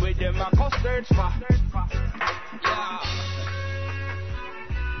 ask them where them a go search for. Yeah.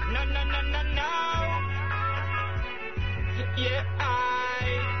 No, no, no, no, no. Yeah,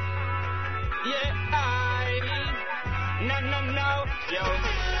 no, no, no. Yo,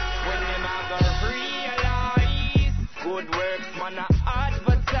 when them a go realize good works man a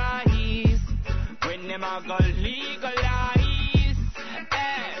advertise. When them a go legalize,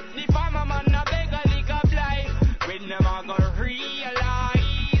 the farmer man a beg a lick of life. When them a go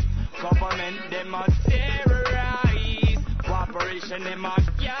realize government them a terrorize. Cooperation them a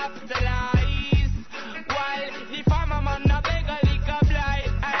capitalize. While the farmer man a beg a lick of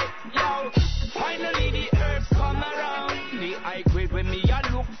life. Yo, finally the herbs come around. The high grade when me a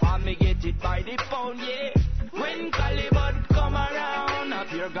look for me get it by the pound, yeah. When Calibut come around,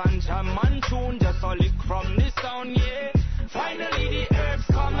 up your ganja man tune just a lick from the sound, yeah. Finally the herbs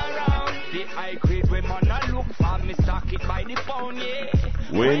come around. The high grade when man a look for me stock it by the pound, yeah.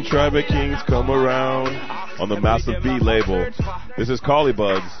 When Tribe of Kings come around on the Massive B label. This is Collie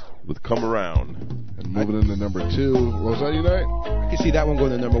Buds with Come Around. And moving into number 2, was that Unite? I can see that one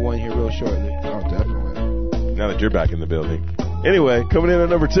going to number 1 here real shortly. Oh, definitely. Now that you're back in the building. Anyway, coming in at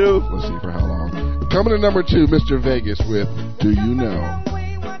number 2. Let's see for how long. Coming in number 2, Mr. Vegas with Do You Know?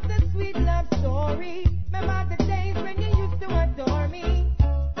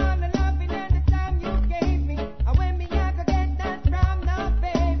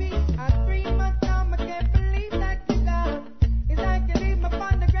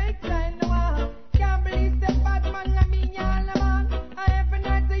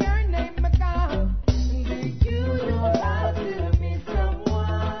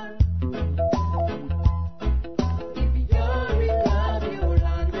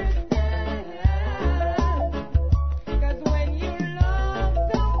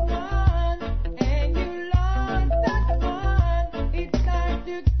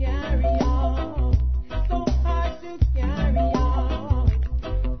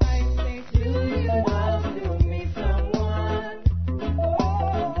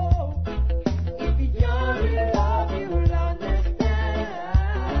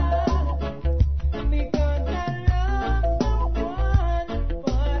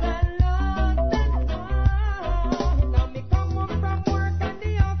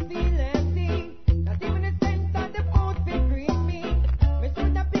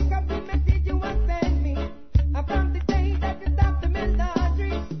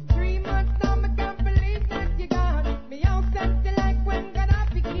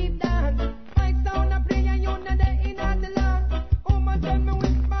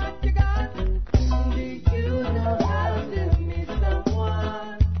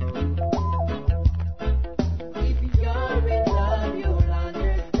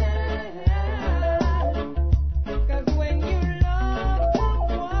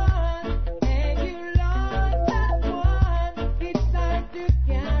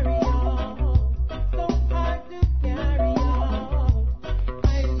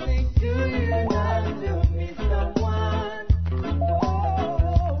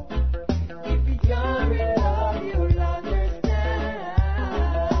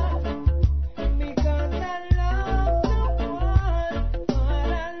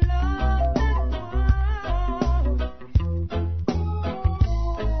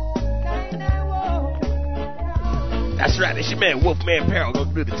 That's right, it's your man Wolfman Peril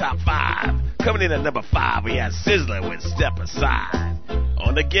going through the top 5. Coming in at number 5, we had Sizzler with Step Aside.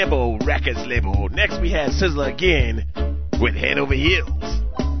 On the Gimbal Records label, next we had Sizzler again with Head Over Heels.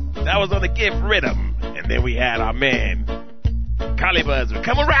 That was on the Gift Rhythm. And then we had our man Collybuzz with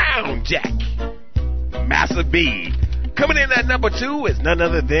Come Around Jack. Massive B. Coming in at number 2 is none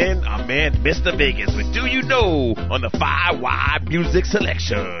other than our man Mr. Vegas with Do You Know on the 5Y Music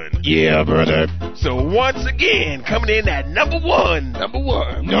Selection. Yeah, brother. So once again, coming in at number 1. Number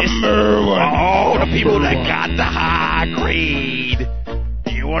 1. All the people that got the high grade.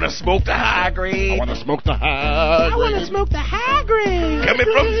 You want to smoke the high grade? I want to smoke the high grade. I want to smoke the high grade. Coming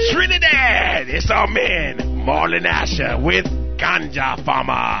from Trinidad, it's our man Marlon Asher with Ganja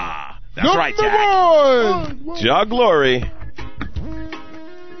Farmer. That's number right, Jack. 1. JAH Glory.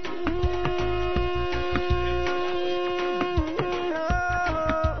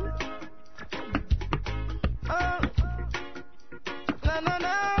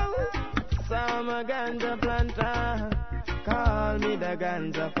 Summer ganja planter, call me the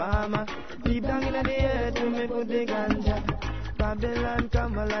ganja farmer. Deep down in the earth, to me put the ganja. Babylon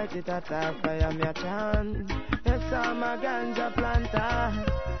come and light it at a fire, me a chant. Yes, I'm a ganja planter.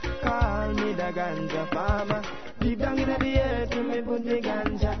 Call me the ganja farmer. Deep down in the earth, to me put the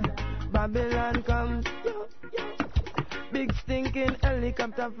ganja. Babylon come, yo, yo. Big stinking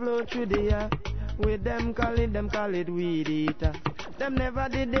helicopter flow through the air. With them call it weed eater. Them never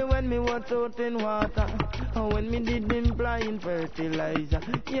did it when me was out in water, or when me did them flying fertilizer.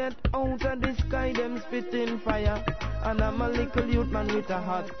 Yet out of the sky them spitting fire. And I'm a little youth man with a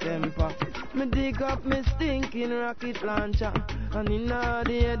hot temper. Me dig up me stinking rocket launcher, and in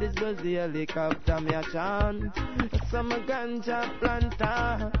the air this was the helicopter me a chant. Some ganja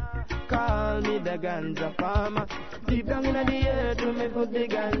planter, call me the ganja farmer. Deep down in the earth to me put the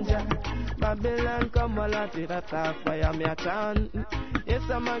ganja. Babylon come a lot it a talk fire me a chant. Yes,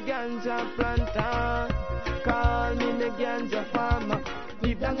 I'm a ganja planter, call me the ganja farmer.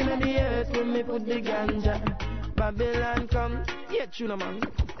 Deep down in the earth to me put the ganja. Babylon come, yeah, tuna man.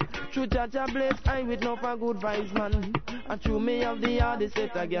 True Jaja blaze, I with no for good vibes, man. And true me of the hardest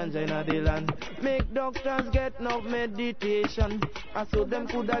set of ganja in the land. Make doctors get no meditation, and so them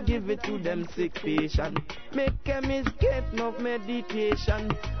coulda give it to them sick patient. Make chemists get no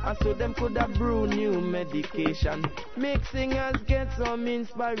meditation, and so them coulda brew new medication. Make singers get some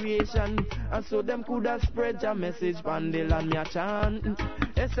inspiration, and so them coulda spread your message from the land me a chant.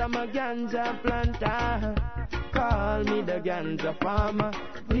 Yes, I'm a ganja planter, call me the ganja farmer.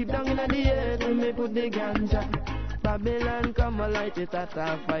 Deep down in the earth, to me put the ganja. Babylon come a light it at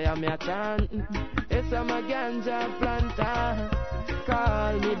a fire, me a chant. Yes, I'm a ganja planter,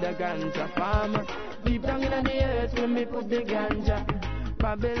 call me the ganja farmer. Deep down in the earth, to me put the ganja.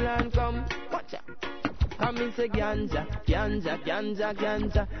 Babylon come, watch out. Come in say ganja, ganja, ganja,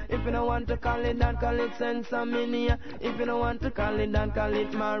 ganja. If you don't want to call it that, call it sensimania. If you don't want to call it that, call it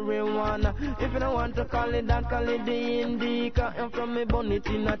marijuana. If you don't want to call it that, call it the indica. And from me bun it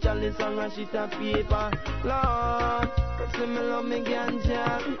in a chalice and rush it a paper. Lord, say me love me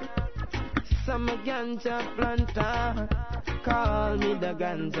ganja. Some ganja planter, call me the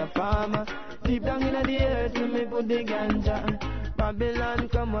ganja farmer. Deep down in the earth, me put the ganja. Babylon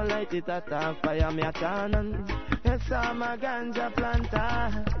come and light it at a fire, me a chant. Yes, I'm a ganja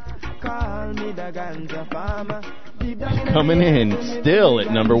planter, call me the ganja farmer. Coming in, still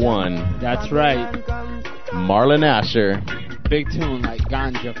at number 1. That's right. Marlon Asher. Big tune like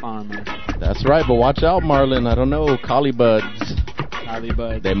Ganja Farmer. That's right, but watch out, Marlon. I don't know, Collybuds.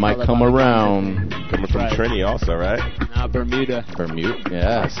 They might come around. Coming from Trinity also, right? Now Bermuda. Bermuda,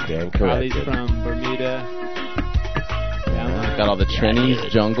 yeah. Stand corrected. Carly's from Bermuda. Got all the Trennies,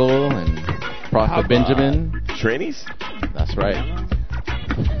 Jungle, and Prophet Benjamin. Trennies? That's right.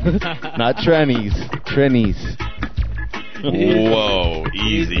 Not Trennies. Trennies. Whoa,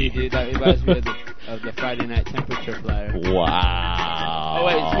 easy. Dude, that reminds me of the Friday night temperature flyer. Wow. Oh,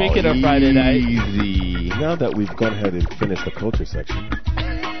 wait, speaking of Friday night. Easy. Now that we've gone ahead and finished the culture section,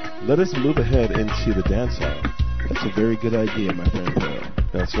 let us move ahead into the dancehall. That's a very good idea, my friend Peril.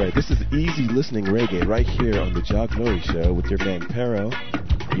 That's right. This is easy listening reggae right here on the JAH Glory Show with your man Peril,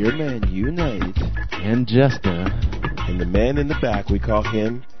 your man Unite, and Jester. And the man in the back, we call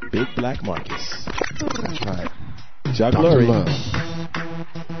him Big Black Marcus. That's right. JAH Glory.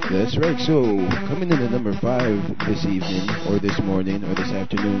 That's right. So, coming in at number 5 this evening, or this morning, or this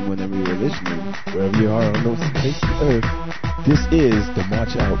afternoon, whenever you're listening, wherever you are on the face of the earth, this is the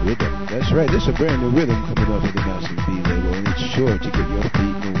March Out Rhythm. That's right. This is a brand new rhythm coming off of the Mouse and B label, and it's sure to get your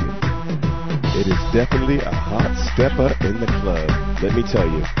feet moving. It is definitely a hot stepper in the club. Let me tell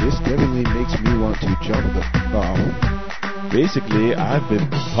you. This definitely makes me want to jump the Basically, I've been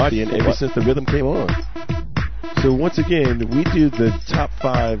partying ever since the rhythm came on. So once again, we do the top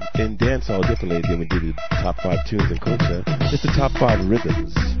 5 in dancehall differently than we do the top 5 tunes in culture. It's the top 5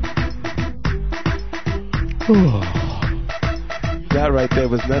 rhythms. That right there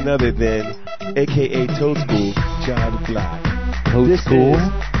was none other than AKA Toadstool, John Black. Toadstool?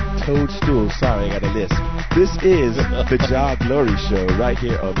 Toadstool, sorry, I got a lisp. This is the JAH Glory Show right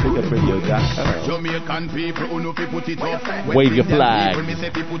here on BigUpRadio.com. Jamaican people who know put it up. Wave your flag.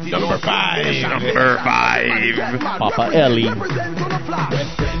 Number 5. Papa Ellie. West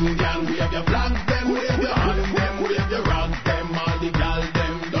Indian, wave your flag, them wave your hand, them wave your rock, them all the gal,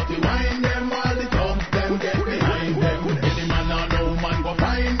 them dirty wine, them all the thugs, them get behind them. Any man or no man go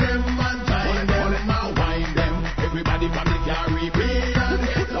find them and join them and wine them. Everybody from the Caribbean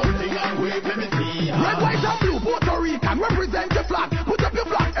get something and wave, let me see. Red, white and blue, Puerto Rican, represent your flag. Put up your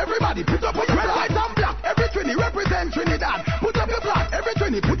flag, everybody, put up your flag. Red, white and black, every Trini represent Trinidad. Put up your flag, every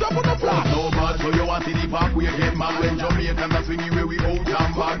Trini, put up on the flag. So bad, so you want to the park, we get mad when Jamaicans are swinging where we out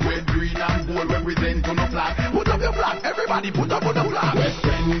and bad. Red, green and gold represent on the flag. Put up your flag, everybody, put up on the flag. West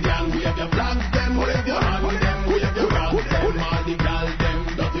Indian, wave your flags, them wave your hand, them wave your rock, them all the gal, them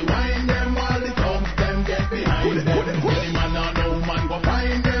dirty wine, them all the thugs, them get behind them. Any man or no man go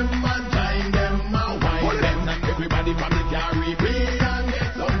find them and join them and wine them. Everybody from the Caribbean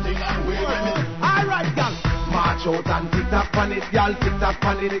get something and wave them. Alright, gal, march out and tick-tock on it, gal, tick-tock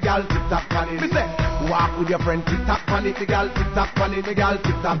on it, gal, tick-tock on it. Me say, walk with your friend, tick-tock on it, gal, tick-tock on it, gal,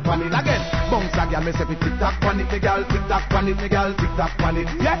 tick-tock on it. Again, bounce a gal, me say, tick-tock on it, gal, tick-tock on it, gal, tick-tock on it.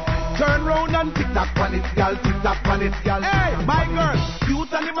 Yeah, turn round and tick-tock on it, gal, tick-tock on it, gal. Hey, my girl,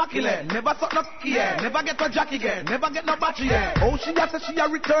 cute and immaculate, never suck no yeah, never get no jack again, never get no battery, yeah. Oh, she just said she a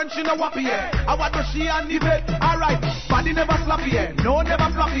return, she no wappy, yeah. I want to she and the bed, alright, body never sloppy, yeah, no never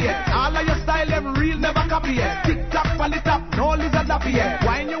floppy, yeah. All of your style, them real, never copy, yeah. Tick-tock on the top, no lizard lappy, yeah.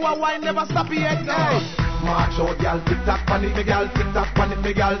 Wine you a wine, never stoppy, yeah. Hey. March out, gal, tick-tock on it, me gal, tick-tock on it,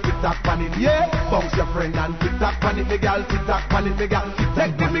 me gal, tick-tock on it, yeah. Bounce your friend and tick-tock on it, me gal, tick-tock on it, me gal.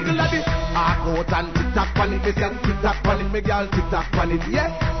 Take the middle of it, arc out and tick-tock on it, me say, tick-tock on it, me gal, tick-tock on it, yeah.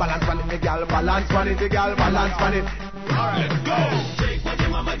 Balance on it, me gal, balance on it, me gal, balance on it. Alright, let's go. Take what your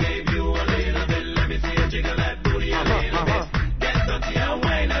mama gave you a little bit, let me see you jiggle that booty a little bit. Get dirty and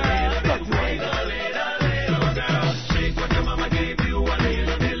wine a little bit, wine a little girl. Shake what your mama gave you a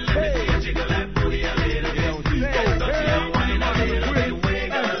little bit, let me see you jiggle that booty a little bit. Get dirty and wine a little bit,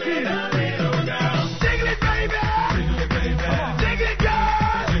 wine a little girl. Jiggle it, baby. Jiggle it, baby. Jiggle it, girl.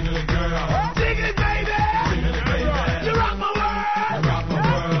 Jiggle it, girl. Jiggle it, baby. Jiggle it, baby. You rock my world. You rock my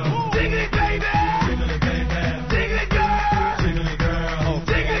world. Jiggle it, baby. Jiggle it, baby. Jiggle it, girl. Jiggle it, girl.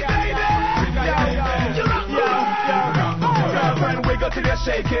 Jiggle it, baby. You rock my world. Girlfriend, wiggle till you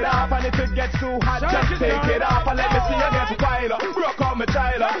shake it up, and if it gets too hot, just take it off and let me see you get wild. Rock on my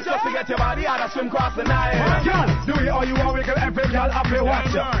child, just to get your body out of swim across the Nile. Girl, do it all you want, wiggle every girl up your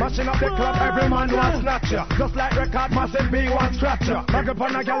watch ya. Mashing up the club, every man wants snatch ya. Just like record massive B wants scratch ya. Rock up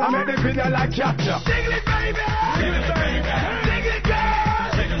on a girl and make the video like capture. Jiggle it, baby. Jiggle it, baby. Jiggle it, girl.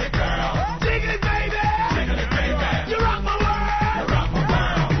 Jiggle it, girl. Jiggle it, baby. Jiggle it, baby. You rock my world. You rock my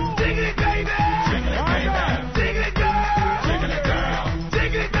world. Jiggle it, baby. Jiggle it, baby. Jiggle it, girl. Jiggle it, girl.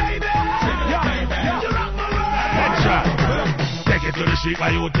 Jiggle it, baby. Jiggle it, baby. You rock my world. Take it to the street,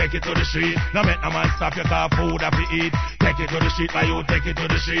 why you take it to the street? Now make no man stop your car, food up to eat. Take it to the street, why you take it to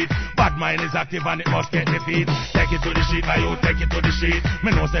the street? Bad mind is active and it must get defeat. Take it to the street, why you take it to the street?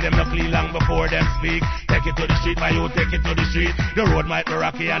 Me know say them no clean long before them speak. Take it to the street, why you take it to the street? The road might be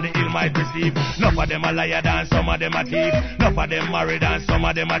rocky and the hill might be steep. Enough of them a liar and some of them a thief. Enough of them married and some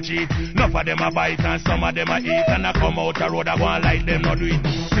of them a cheat. Enough of them a bite and some of them a eat. And I come out the road, I want like them no do it.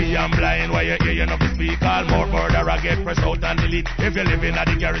 See I'm blind, why you hear you not speak? All more murder, I get pressed out and delete. If you live in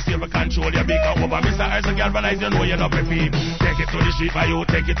the garage, you control your big over. Mr. Erson galvanize, you know you're not repeat. Take it to the street, why you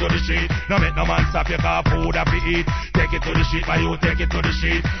take it to the street? No make no man stop your car, food up to eat. Take it to the street, why you take it to the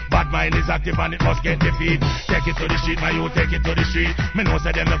street? Bad mind is active and it must get defeat. Take it to the street, why you take it to the street? Me know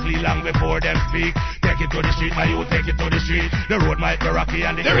say them no flee long before them speak. Take it to the street, why you take it to the street? The road might be rocky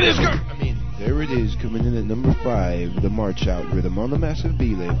and there it is, girl. There it is, coming in at number 5, the March Out rhythm on the Massive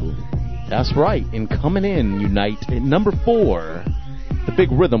B label. That's right, and coming in, Unite, at number 4, the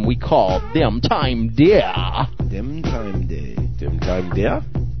big rhythm we call Them Time Dear. Them Time Day. Them Time Dear?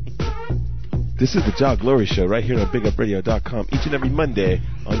 This is the JAH Glory Show right here on BigUpRadio.com each and every Monday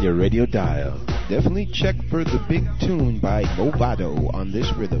on your radio dial. definitely check for the big tune by Movado on this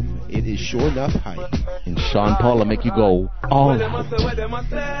rhythm. It is sure enough hype. And Sean Paul will make you go all out.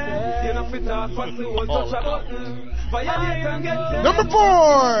 Number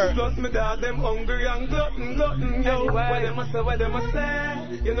 4. Plus me dog them hungry and glutton, yo. Where them a say,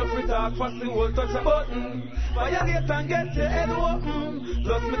 you know free talk fast, the whole touch a button. Violate and get your head open.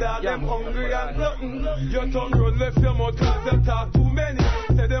 Plus me dog them hungry and glutton. Your tongue run left your mouth cause them talk too many.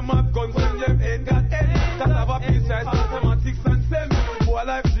 Say them have guns and them ain't got any. That have a piece right mathematics and semi. Boy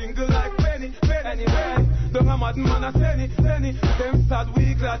life jingle like penny. Anyway, don't a mad man a penny. Them sad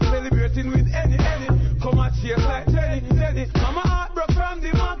week glad celebrating with any. Come and chase like Jenny. Mama heart broke from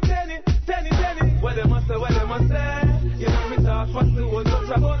the mark Tenny. What them a say, you know me talk fast the whole touch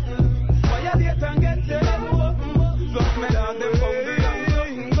a button. Violate and get your head open. Plus me dog them hungry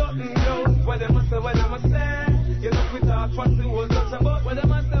and glutton, yo. What them a say, you know me talk fast the whole touch a button. What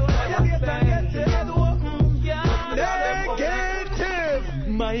them a say, violate and get your head open. Negative.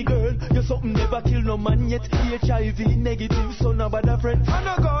 My girl, you're something never kill no man yet. HIV negative, so no bad a friend. And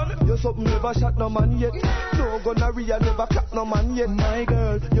a gun, you're something never shot no man yet. No gonorrhea never clap no man yet. My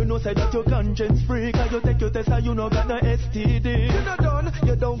girl, you know say that your conscience free. Cause you take your test and you no got no STD. You no done,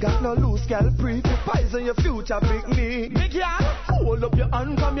 you don't got no loose scalp free. Poison your future, big me. Big ya, hold up your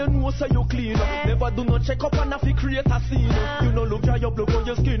hand from your nose so you clean up. Never do no check up and if you create a scene. You no look dry your blood on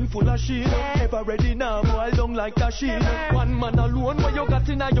your skin full of sheen. Ever ready now, boy, don't like that sheen. One man alone, what you got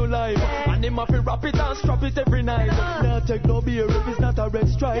in your life. And him have to wrap it and strap it every night. Now take no beer if it's not a red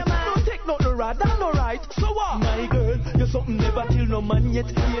stripe. Don't take no rad, that's no right. So what? My girl, you're something never kill no man yet.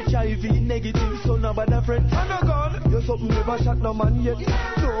 HIV negative, so no bad a friend. And a gun, you're something never shot no man yet.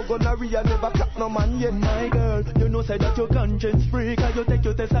 No gonorrhea never clap no man yet. My girl, you know say that your conscience free. Cause you take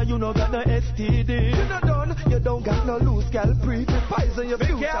your test and you no got no STD. You no done, you don't got no loose scalp free. Poison your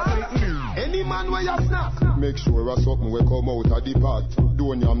future. Any man where you snack, make sure a something will come out of the pot.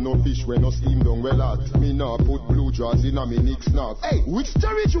 Don't yam no fish when no steam down well hot. Me nah put blue jaws in a me nick snack. Hey, which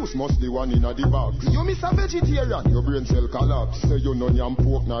cherry juice must be one in a the box? You miss a vegetarian, your brain cell collapse. Say you no yam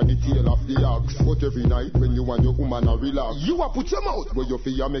pork nor the tail of the ox. But every night when you and your woman a relax, you a put your mouth where your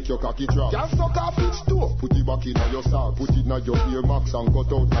fear make your cocky drop. Just suck off its toe, put it back in your sock. Put it in your ear max and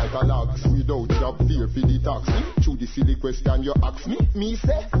cut out like a lax. Without job fear for the tax. Through the silly question you ask me, me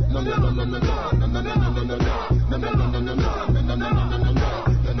say no.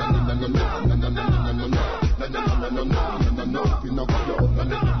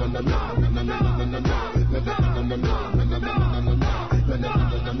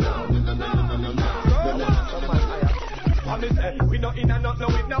 We no in and not no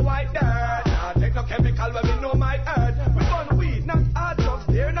with no white dirt. Take no chemical when we know my earth. We burn weed, not hard drugs,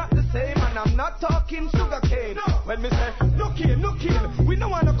 they're not the same. And I'm not talking sugar cane. No. When me say no cane, we no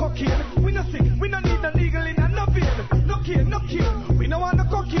want no cocaine. We no sick, we no need no legal in and no vein. No cane, we no want no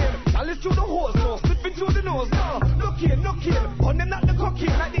cocaine. Chalice through the hose, no slipping through the nose. No cane, on them not the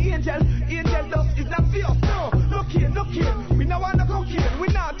cocaine like the angel. Angel dust is not fierce. No cane, we no want no cocaine. We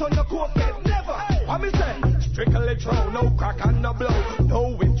not on the coke bed, never. What me say? Strictly true, no crack and no blow.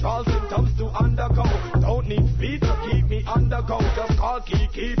 No withdrawal symptoms to undergo. Don't need speed to keep me undergo. Just call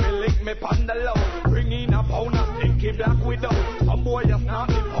Kiki, me lick me pon the low. Bring in a pound of stinky black widow. Some boy just not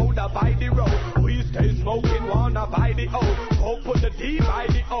the powder by the road. We stay smoking, wanna buy the O. Go put the D by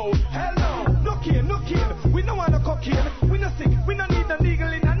the O. Hell no cane, we no want no cocaine. We no sick, we no need no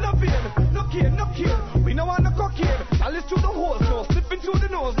legal in and no vein. No cane, we no want no cocaine. Chalice through the hose, no slipping through the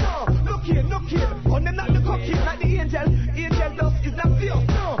nose. No cane, on them not the cocaine like the angel. Angel dust is not fierce.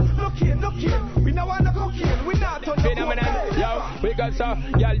 No cane, we no want no cocaine. We not on the cocaine. Yo, we got some,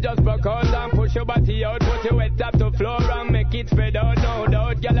 y'all just broke out and push your body out. Put your head up to floor and make it spread out. No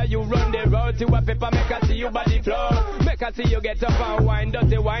doubt, y'all you run the road to a paper, make I see you body floor. Make I see you get up and wine,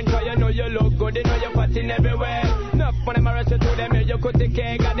 dirty wine. Cause you know you look good, you know you're fatting everywhere. Enough when them arrest you to them, you could take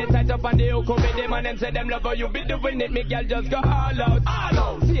care. Got the tight up on the hook, with them and them say them love how you be doing it. Me girl just go all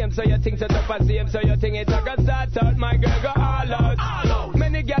out. See him so you think so tough and see him so you think it's a good start out. My girl go all out.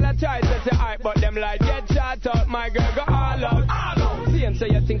 Many girl are try to say hype, but them like get shot out. My girl go all out. See him so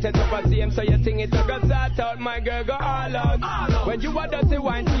you think so tough and see him so you think it's a good start out. My girl go all out. When you are dirty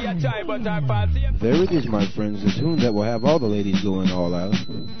wine, see a try, but I pass him. There it is, my friends, the tune that will have all the ladies going all out.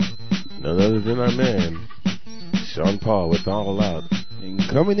 None other than our man, Sean Paul with All Out. And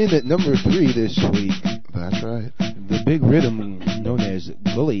coming in at number 3 this week. That's right. The big rhythm known as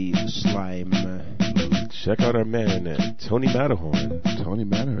Gully Slime. Check out our man, Tony Matterhorn. Tony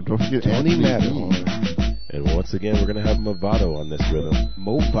Matterhorn. Don't forget Tony Matterhorn. And once again, we're going to have Movado on this rhythm.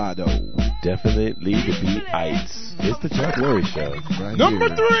 Movado. definitely to be ites. It's the JAH Glory Show. Right Number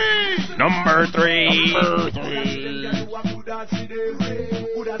here. 3. Number 3. Number 3.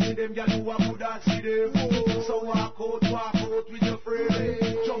 So walk out with your friend.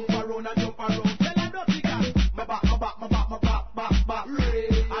 Jump around and jump around. Tell her nothing. My back.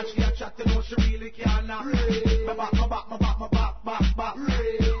 And she a chat to know she really can't. My back.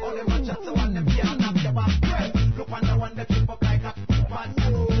 All them a chat to one them can't knock your back. Look on the one that keep up like a man.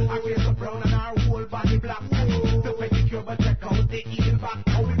 I raise up brown and her whole body black. The pedicure but check out the heel back.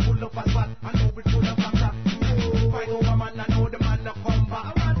 How we pull up a spot and how we pull up a crack. Fight over man and how the man no come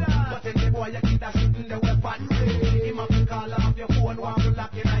back. But then the boy you keep that shit in the weapon. Him have to call off your phone while you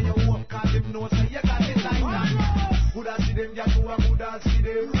lock in on your home. Cause him know say you got it like that. Coulda see them, ya you a coulda see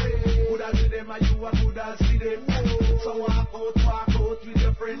them. Coulda see them and you a coulda see them. So walk out with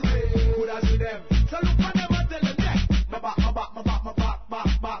your friend. Coulda see them. So look for them and tell them that. My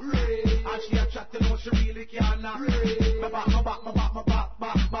back. And she a chat to know she really can't. My back.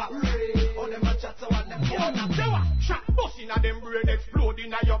 All them a chat to one them can't. Say what? Shot bust inna them brain explode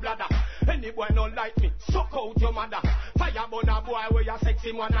inna your bladder. Any boy no like me, suck out your mother. Fire burn a boy where you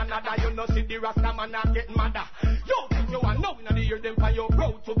sexy one another. You no see the Rasta man a get madder. Yo, think you a know inna the ear them for your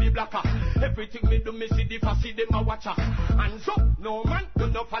proud to be blacker. Everything me do me see the fussy them a watcher. Hands up, no man, you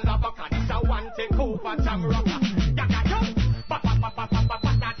no follow back. This a one take over jam rocker. Yaga yo, da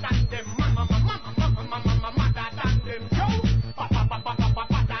dan them, mama da dan them yo, da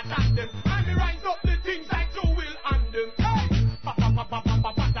dan them. And me rise up the things like you will and them. Hey, da dan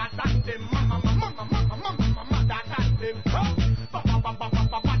them, mama da dan them yo,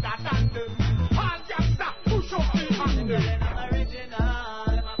 da dan them. All gangsta push up the hand them.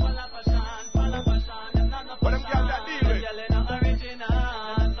 What them gyal that deal with?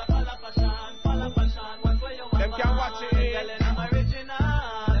 Them can't watch it.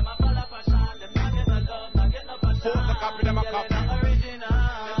 Force the copy, them a copy.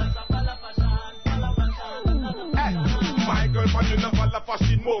 Hey, my girlfriend, you no follow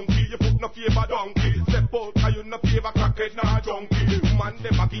fashion monkey. You put no favor donkey. Step out, cause you no favor crackhead, nah junkie. Man,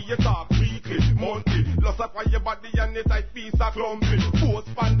 them a give you talk weekly, monthly. Loss up on your body and it tight piece of clumpy. Force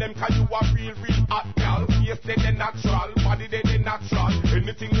pan them, cause you a real hot girl. Yes, they the natural, body they the natural.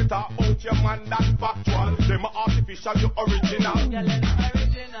 Anything you talk about your man, that's factual. Them a artificial, you original.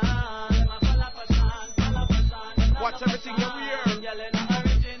 Watch everything you wear.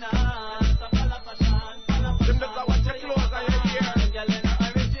 Them just a watch your clothes and your hair.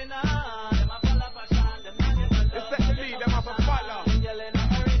 It's set to lead, them have a follow. They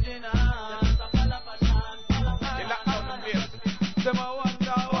lock down the place. Them a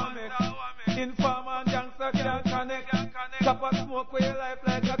wonder what make informer and gangster can't connect. Chop a smoke with your life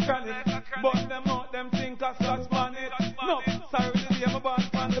like a chronic. But them out, them think a such man it. No, sorry, the day I'm born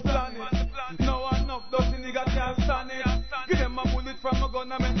on the planet. No one enough, dirty nigga can't stand it. Give them a bullet from a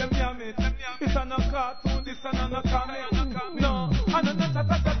gun and make them jam it. It's a no cartoon, this a no comic. No, and a no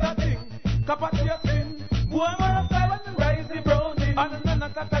thing. Cap at your skin. Boy, wanna fly when the rise is browning. And a no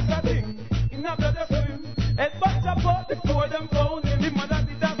thing. In a blood swim. Head back up out before them found him. The mother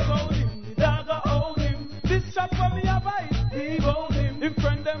did a clown him. The dog a own him. This shot for me a bite. He own him. Him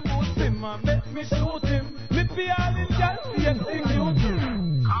friend them boost him and make me shoot him. Me be all in jail, see execute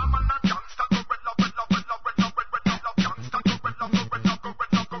him. Come on, a gangsta, gorilla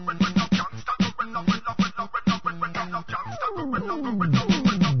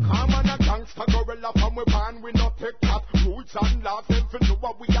from we ban, we not take that. Roots and laws, them for know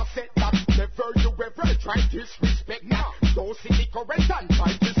what we have said that. Never you ever try disrespect now. Don't see the current and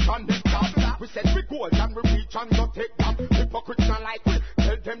try disconnect that. We said we go and we reach and not take that. Hypocrites not like we,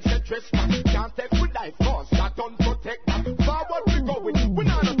 tell them say trespass. Can't take with life cause that don't protect that. Forward we going, we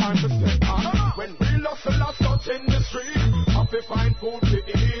not have time to step back. When real hustlers touch in the street, have to find food to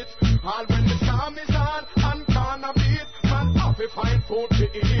eat. All when the storm is on and can't beat, man have to find food to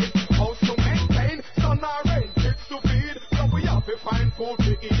eat. House to maintain, sun or rain, kids to feed. So we have to find food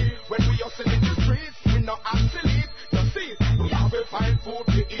to eat. When we hustle in the streets, we not obsolete. You see, we have to find food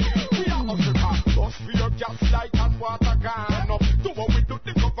to eat. We are hustle back, bust for your gas light and water gone up. Do what we do,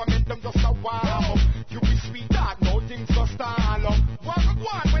 the government them just a warm up. You be sweet that, no things go stall up. Walk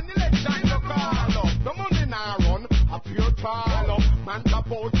one when the election go call up. The money now run, a pure tall up. Man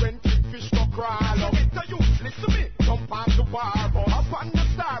about when kingfish go crawl up. It's a useless to me, jump on the bar bus. Up on the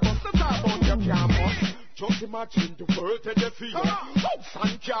star bus, the star bus you can't bust. Just imagine the world that they feel. House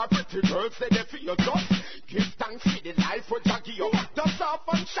and car, pretty girls that they feel. Just give thanks for the life for Jackie. The sun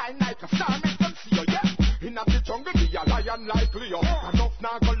and shine like a star, make them see you, yeah. In the jungle, be a lion like Leo. Enough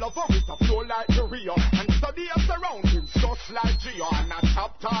now go love her with a flow like the Rio. And study your surroundings just like Geo. And a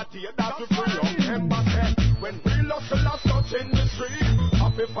top 30, that's to free up. Remember that when real hustlers touch in the street,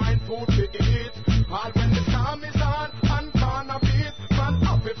 happy find food to eat. All when the storm is on and corner beat, man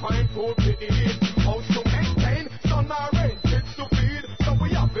happy find food to eat. House to maintain, sun or rain, kids to feed, so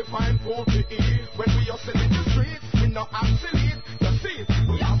we happy find food to eat. When we hustle in the streets, we not obsolete. You see,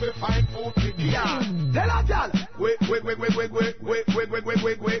 we happy find food to eat. Yeah, tell a girl, wait. You not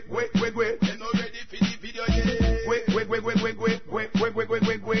ready for the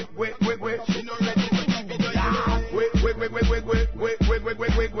video yet? Wait. She not ready for the video yet? Wait.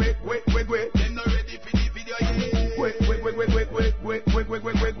 They not ready for the video yet?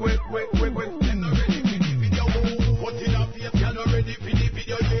 Wait. They not ready for the video. What in a face, y'all not ready for the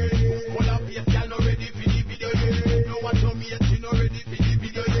video yet? What a face, y'all not ready for the video yet? No one told me yet, she not ready for the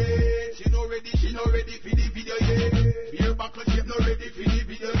video yet. She not ready for the video yet. Beer buckle, she not ready for the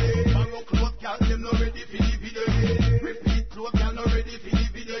video yet. Mango clothes, girl, them not ready for the video yet. Repeat clothes, girl, not ready for the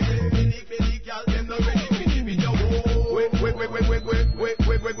video yet. Billy, girl, them not ready for the video. Wait. They not ready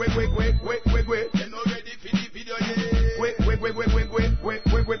for the video yet.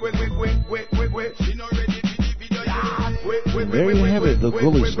 Wait. She not ready for the video yet. There you have it, the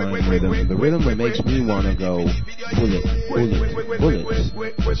Bullet Slime rhythm. The rhythm that makes me want to go bullet.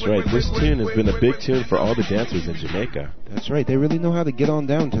 That's right. This tune has been a big tune for all the dancers in Jamaica. That's right. They really know how to get on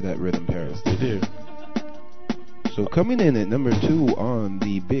down to that rhythm, Paris. They do. So coming in at number 2 on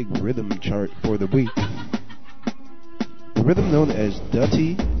the big rhythm chart for the week, the rhythm known as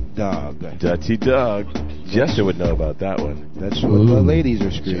Dirty Dog. Dirty Dog. Jester would know about that one. That's what the ladies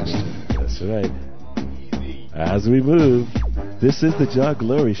are screaming. That's right. As we move, this is the JAH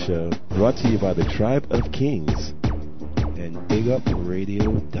Glory Show, brought to you by the Tribe of Kings. And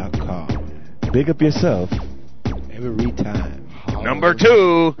BigUpRadio.com. Big up yourself. Every time. Number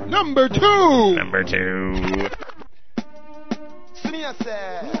 2.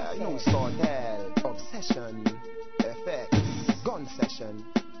 New Sortel, Obsession, Effects, Gun Session,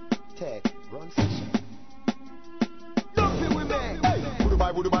 Tech, Run Session.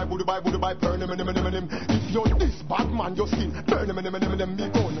 Buy, burn him. If you're this bad man, your skin, burn him, me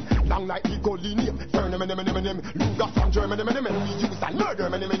gun. Long like the goalie name, burn him. Luga from Germany, me use and murder,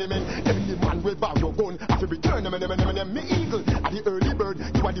 Any man will bow your gun, after return him, me eagle. At the early bird,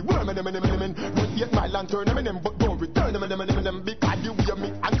 you are the worm, Don't yet my lantern, but don't return him, because you hear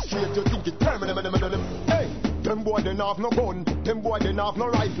me and straight, you think it turn, Hey! Them boy they have no gun, them boy they have no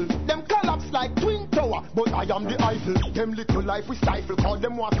rifle. Them collapse like Twin Tower, but I am the Eiffel. Them little life we stifle, call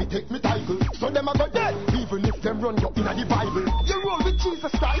them want to take me title. So them a go dead, even if them run up in the Bible. You roll with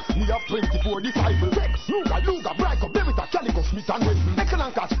Jesus Christ, me have 24 disciples. Rex, Luga, Brico, Berita, Calico, Smith and Wesson.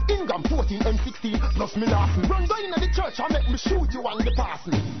 Excellent catch, Ingham, 14, M16, plus me laughing. Run down in the church and make me shoot you on the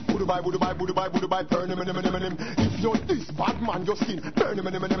passing. Budubai, burn him. If you're this bad man, your skin, burn him,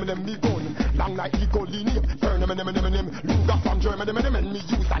 me gun. Long like the goalie name, burn him, Luga from Germany, me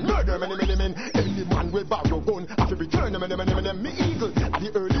use and murder, Any man will bow your gun, after return, me eagle. At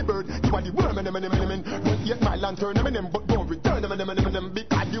the early bird, you are the worm, Don't yet my lantern, but don't return,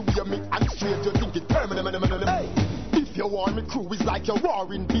 because you hear me and straight, you think it turn, Hey! If you want me crew is like your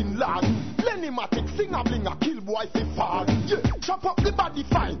warring Bin Laden. Lenny-matic, sing-a-bling-a, kill boy fi fall. Yeah, chop up the body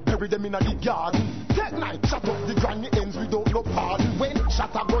fine, bury them in the garden. Take night, chop up the granny ends without no pardon. When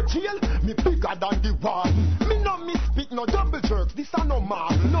shot a go jail, me bigger than the warden. Me no mispeak, no double jerks, this a no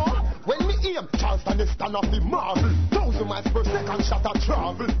marvel. No, when me aim, Charleston is stand off the marvel. 1,000 miles per second, shot a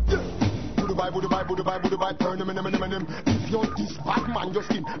travel. Yeah. Budubai, burn him. If you're this bad man, your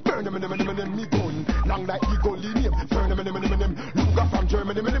skin, burn him, me gun. Long like the goalie name, burn him. Luga from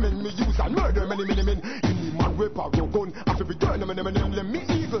Germany, me use and murder, Any man will power your gun, after return, me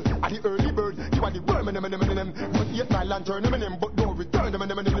eagle. At the early bird, you are the worm, Don't yet my lantern, but don't return,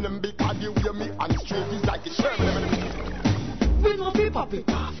 because you hear me and straight is like a Sherman, We no fi pop it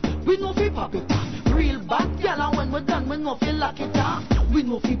off, we no fi pop it off. Real bad gal, and when we're done, we no fi lock it off. We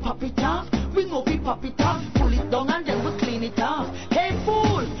no fi pop it off, we no fi pop it off. Pull it down and then we clean it off. Hey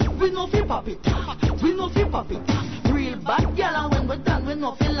fool, we no fi pop it off, we no fi pop it off. Real bad gal, and when we're done, we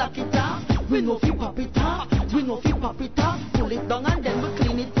no fi lock it off. We no fi pop it off, we no fi pop it off. Pull it down and then we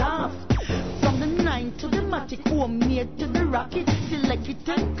clean it off. From the 9 to the matic, homemade to the rocket. Select it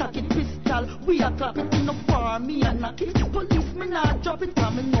and cock it, pistol. We a clap it in the farm, me a knock it. Policemen a drop it,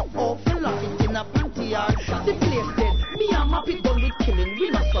 come and no awful lock it in a panty yard. The place dead, me a map it done with killing. We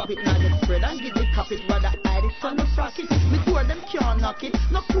no stop it, now get spread and give the cop it. Rather hide it on the frack it. Me tour them can't knock it,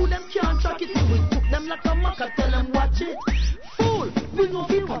 no fool them can't track it. We took them like a maca, tell them watch it. Fool, we no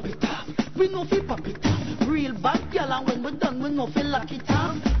fi pop it off, we no fi pop it off. Real bad gal, and when we're done, we no fi lock it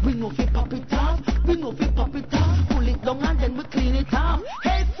off. We no fi pop it off, we We know fi pop it off, pull it down and then we clean it off.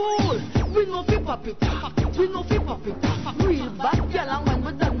 Hey fool, we know fi pop it off, we know fi pop it off. Real bad girl, and when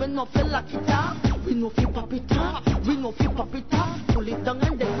we done, we know fi lock it off. We know fi pop it off, we know fi pop it off, pull it down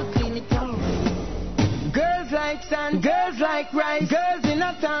and then we clean it off. Girls like sand, girls like rice, girls in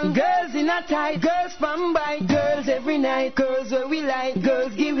a tongue, girls in a tight, girls from bite, girls every night, girls where we like,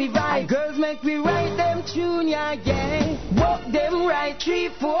 girls give we vibe, girls make we write them tune, yeah, yeah. Walk them right, 3,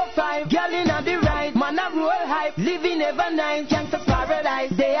 4, 5, girl in a the right, man a roll hype, living ever nice, gangsta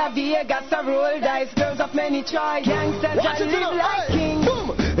paradise, they have Vegas a roll dice, girls of many choice, gangsters that live like kings.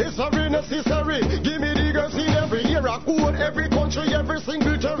 Boom! It's very necessary, give me the girls in every era, code, every country, every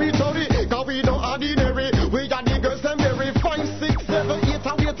single territory, cause we don't ordinary. We got the girls them very 5, 6, 7, 8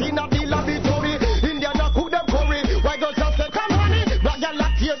 and waiting at the laboratory. Indian a cook them curry. Why girls just say come honey? Rock your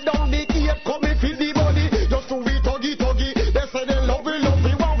lot tear down the ear, come and feed the body. Just to we tuggy tuggy. They say they love we.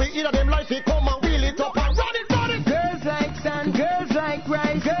 When we eat them life, we come and wheel it up and run it. Girls like sand, girls like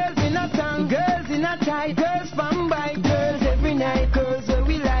rice, girls in a tongue, girls in a tight, girls from bite, girls every night, girls where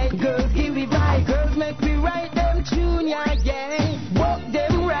we like, girls give we vibe, girls make we write them tune, yeah, yeah. Walk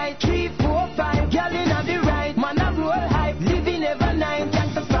them right, 3, 4, 5, girl in a the right, man a roll hype, living ever night,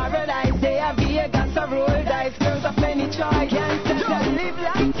 gangsta paradise, they have Vegas a roll dice, girls of many choice, gangsters that live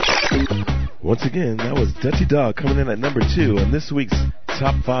like. Once again, that was Dirty Dog coming in at number 2 on this week's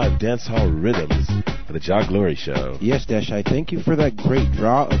Top 5 Dancehall Rhythms for the JAH Glory Show. Yes, Dash, I thank you for that great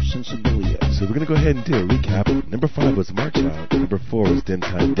draw of Sensibilia. So we're going to go ahead and do a recap. Number 5 was March Out. Number 4 was Dim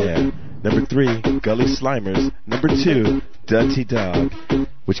Time Dad. Number 3, Gully Slimers. Number 2, Dirty Dog.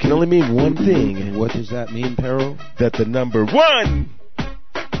 Which can only mean one thing. What does that mean, Peril? That the number 1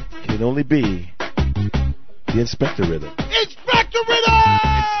 can only be the Inspector Rhythm. Inspector Rhythm!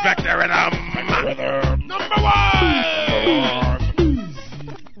 Inspector Rhythm! Number 1!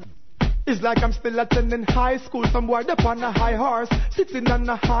 It's like I'm still attending high school. Some boy up on a high horse, sitting on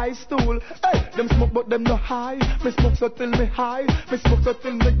a high stool. Hey, them smoke but them no high. Me smoke so till me high. Me smoke so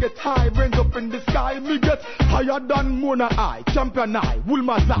till me get high. Brains up in the sky. Me get higher than Mona Eye, Champion Eye,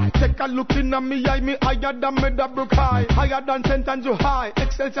 Woolman's Eye. Take a look in at me eye. Me higher than Meadowbrook High. Higher than St. Andrew High,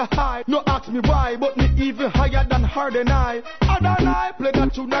 Excelsior High. No ask me why, but me even higher than Harden Eye. Harden Eye, play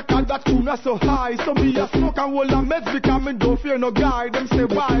that tune, cause that tune so high. So me a smoke and roll a meds because me don't fear no guy. Them say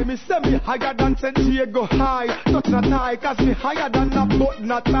why? Me say me higher than San Diego High. Touch not high, cause me higher than a boat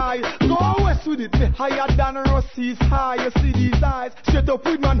not high. Go west with it, me higher than Rossi's High. You see these eyes, straight up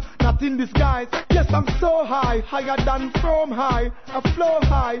with man, not in disguise. Yes, I'm so high, higher than From High, a flow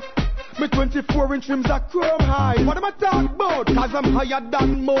high. Me 24-inch rims are chrome high. What am I talking about? Cause I'm higher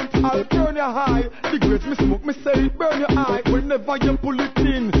than Mount Alvernia High. The grades me smoke, me say it burn your eye. Whenever you pull it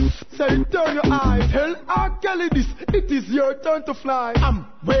in, say it turn your eye. Tell R. Kelly this, it is your turn to fly. I'm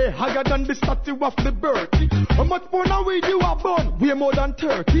way higher than the statue of liberty. How much more now weed you are born? Way more than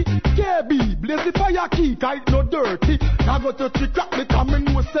 30. KB, blaze the fire key, guide no dirty. I go to the crack, me come and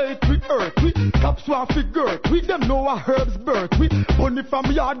we say it we earth. We cops want figure, we them know a herb's birth. We only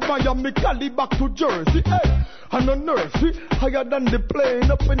from yard by me Cali back to Jersey. Hey, I'm a nurse, we higher than the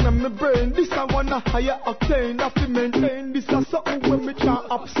plane. Up in my brain, this I want a higher octane. I have to maintain this is something when me can't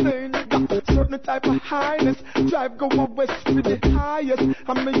abstain. Got certain type of highness. Drive go west with the highest.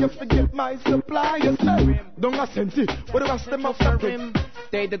 I may you forget my suppliers. Hey, don't I sense it? What do I stem off the rim?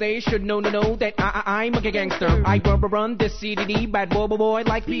 They should know that I'm a gangster. I run this CDD, bad boy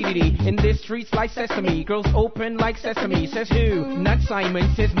like PDD. In this streets like sesame, girls open like sesame. Says who? Not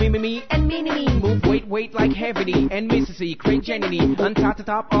Simon. Says me, and me. Move weight like heavy and Mississippi, great Jenny. On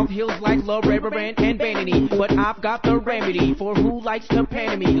top of hills like Low Rubber Band and Vanity. But I've got the remedy for who likes to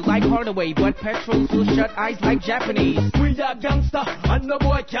pan me like Hardaway. But petrols will shut eyes like Japanese. We are gangsta, and no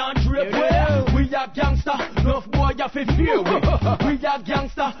boy can't drip well. We are gangsta, no boy have to fear we. We are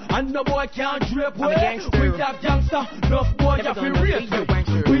gangsta, and no boy can't drip well. We are gangsta, no boy have to race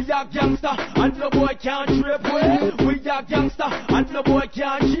we. We are gangsta, and no boy can't drip well. We are gangsta, and no boy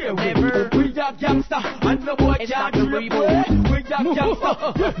can't cheer we. We are gangsta, and no boy can't drip well. We are gangsta.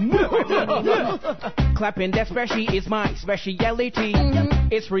 Clapping that special is my speciality.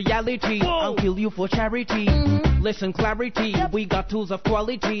 It's reality. I'll kill you for charity. Listen, clarity. We got tools of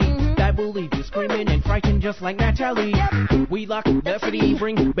quality that will leave you screaming and frightened just like Natalie. We lock the city,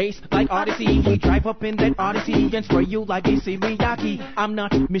 bring bass like Odyssey. We drive up in that Odyssey and spray you like AC Miyagi. I'm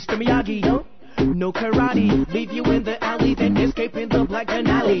not Mr. Miyagi. No karate, leave you in the alley, then escape in the black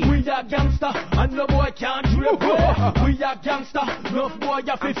alley. We are gangsta, and no boy can't drip well. We are gangsta, no boy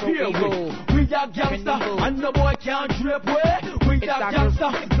have to fear we. We are gangsta, and no boy can't drip well. We We a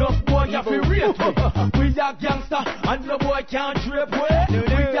gangster, no boy you fi rape we. We a gangster, and no boy can't drape we.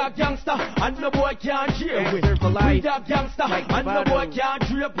 We a gangster, and no boy can't jail we. We a gangster, and no boy can't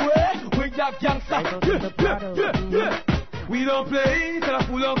drape we. We a gangster. We don't play till a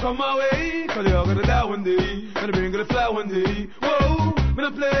fool don't come my way. Cause they all gonna die one day, and the brain gonna fly one day. Whoa, we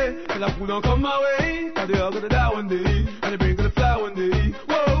don't play till a fool don't come my way. Cause they all gonna die one day, and the brain gonna fly one day.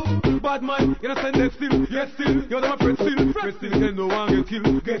 Whoa, bad man, you know stand next still, yes still. You're my friend still, then no one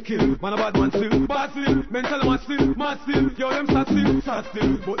get killed. Man a bad man still, mental man still. Yo them sat still,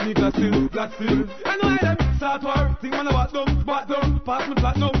 but niggas still, black still. And why them start war, think man a bat down, pass me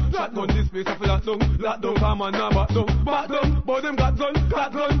platinum. Shotgun this place I feel lockdown, come on now bat down. Boy them got gun,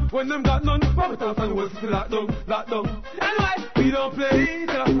 when them got none. But off and was lockdown. And why we don't play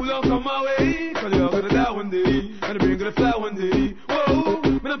till a fool don't come my way. Cause they all gonna die one day, and the brain gonna fly one day. Whoa,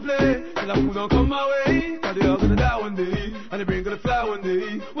 we don't play till a fool don't come my way. Cause they all gonna die one day, and the brain gonna fly one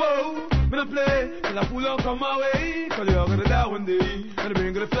day. Whoa, we don't play till a fool don't come my way. Cause they all gonna die one day, and the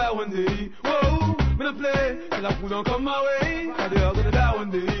brain gonna fly one day. Whoa, we don't play till a fool don't come my way. Cause they all gonna die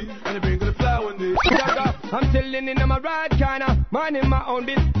one day, and the brain gonna fly one day. I'm chilling in my right corner, minding my own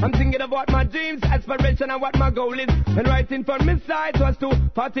biz. I'm thinking about my dreams, aspiration, and what my goal is. And right in front of me side was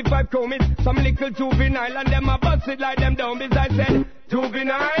 245 chromies. Some little juvenile, and them a bust it like them down biz. I said,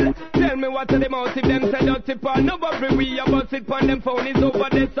 juvenile, tell me what are the motive. Them said, don't tip on no worry, we a bust it on them phone is over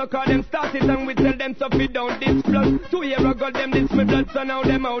there. So call them started, and we tell them so fit down this plus. 2 years ago, them this me blood, so now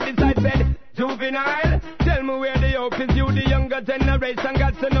them out this. I said, juvenile, tell me where the hope is. You the younger generation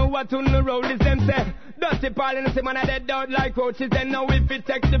got to know what on the road is. Them say, dirty Paul and the man are dead out like roaches. Then now if it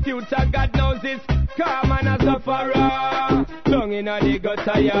takes the future, God knows it's calm and a sufferer. Long in the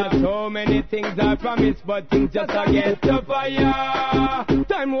gutter, yeah. So many things I promised, but things just get tougher.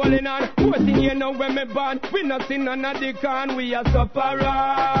 Time rolling on, 14 years now when me born. We not seen none of the can, we a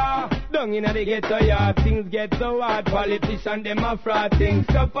sufferer. Down in the ghetto, yeah. Things get so hard, politicians them a fraud, things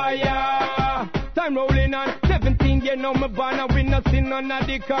tougher, yeah. Time rolling on, 17 years now me born, and we not seen none of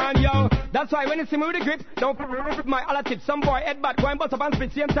the can, yo. That's why when you see me with the grip, don't rip my other tip. Some boy head back, going bust up and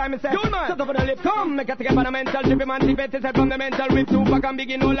spit, same time me say, dude man, shut up on the lip, come, make a take a mental trip, emancipate yourself from the mental rip. Tupac and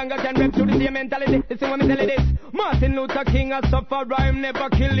Biggie no longer can rep to the same mentality. Listen when me tell you this, Martin Luther King a sufferer, him never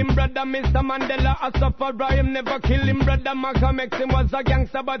kill him brother. Mr. Mandela a sufferer, him never kill him brother. Malcolm X him was a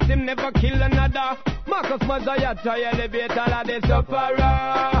gangster, but him never kill another. Marcus Mazaya try elevate all of the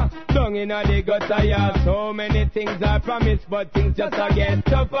sufferer. Down in the gutter, yeah. So many things I promised, but things just get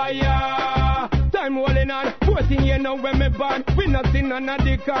tougher, yeah. Time rolling on, 14 years now when me born. We not seen none of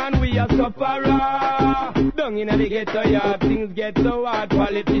the can, we a sufferer. Down in the ghetto, yeah. Things get so hard,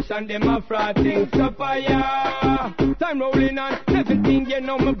 politicians them a fraud, things tougher, yeah. Time rolling on, 17 years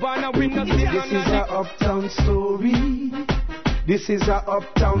now me born, and we not seen none of the. This is a uptown story. This is a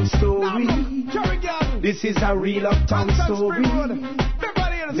uptown story. This is a real uptown story.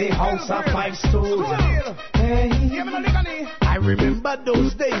 Me house a 5-story. Hey, I remember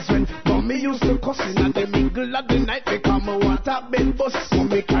those days when mommy used to cuss in at the middle of the night because me want a bed bus.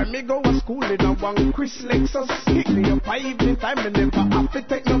 Mommy carry me go to school in a one Chris Lexus. Pick me up by evening time and never have to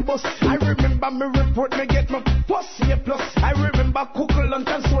take no bus. I remember me report me get my first year plus. I remember cook lunch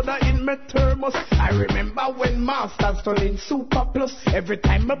and soda in my thermos. I remember when masters turn in super plus. Every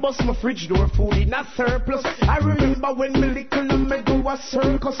time I bust my fridge door food in a surplus. I remember when me little and me go a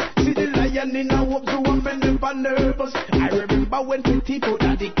circus. See the lion in a walk through and me never nervous. I remember when people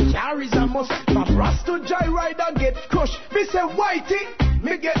that the car is a must. From Ross to Joyrider get crushed. Me say whitey,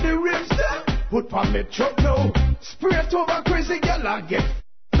 me get the rims there. Put on me truck now. Spray it over crazy girl I get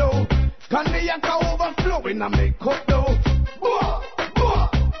no. Caniaca overflowing and me cut now. Boah, boah,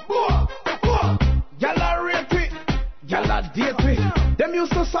 boah, boah. Girl I rate it, girl I date it. Them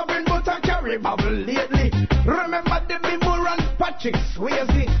used to sovereign but I carry bubble lately. Remember the Mimur and Patrick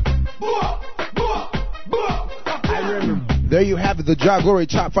Swayze. Boah, boah, boah. I remember. There you have it, the JAH Glory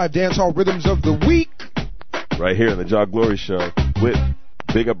Top 5 Dancehall Rhythms of the Week. Right here on the JAH Glory Show with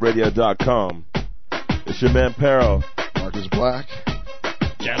BigUpRadio.com. It's your man Perro. Marcus Black.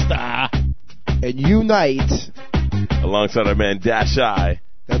 Jester. And Unite. Alongside our man Dash I.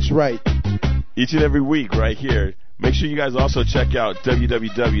 That's right. Each and every week right here. Make sure you guys also check out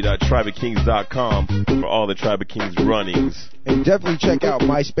www.tribeofkings.com for all the Tribe of Kings runnings. And definitely check out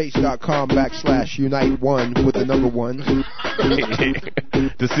myspace.com/unite1 with the number 1.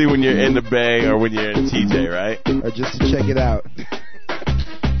 To see when you're in the Bay or when you're in TJ, right? Or just to check it out.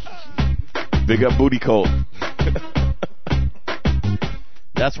 Big up Booty Cult.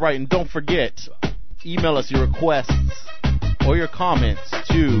 That's right, and don't forget, email us your requests or your comments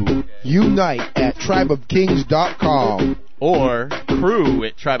to unite@tribeofkings.com. or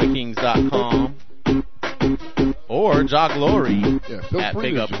crew@tribekings.com, or JAH Glory at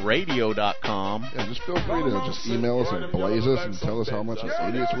bigupradio.com. Yeah, just feel free to just email us and blaze us and tell us how much of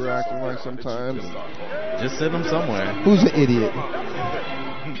idiots we're acting like sometimes. Just send them somewhere. Who's an idiot?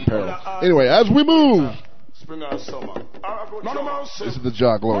 Anyway, as we move, Spring or summer. this is the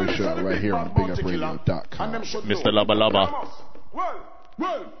JAH Glory Show right here on bigupradio.com. Mr. Lubba Lubba.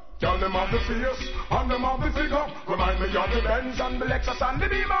 Well, tell them of the fierce and them of the figure. Remind me of the Benz and the Lexus and the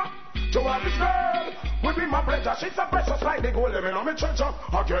Beamer. To have this girl will be my pleasure. She's a precious like the gold, let me know me treasure.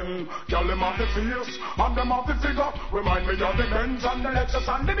 Again, tell them of the fierce and them of the figure. Remind me of the Benz and the Lexus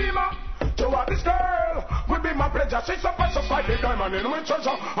and the Beamer. To have this girl will be my pleasure. She's a precious like the diamond in my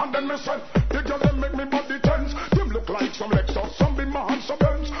treasure. And then me say, the girl them make me body tense. Them look like some Lexus, some Beamer and some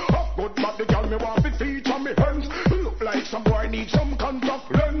Benz. Up good, but the girl me want the feet on me hands. Look like some boy need some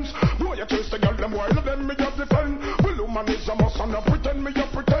contact lens. Boy, you chase the girl them while them me just defend. Well, woman is a must and a pretend me a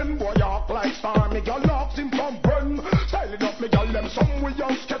pretend. Boy, you act like star, me girl knocks him from friend. Styling up me girl them some we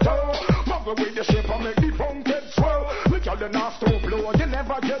just get out. Muggle with the shape and make the funk get swell. Me girl them not stone blow, you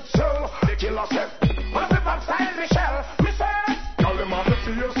never get sell. The killer said, what's the back style Michelle? Me say, girl them have the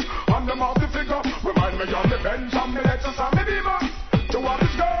fierce and them have the figure. Remind me of the Benz and the Lexus and the Beamer. To have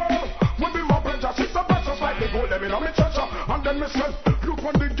this girl will be my pleasure. She's a precious like the gold, them in me treasure. And then me say, look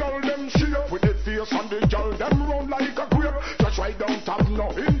when the girl them share with the fierce and the girl them round like a grape. Just right don't have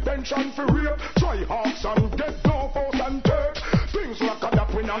no intention for rape. Try hawks and get no force and take. Things like that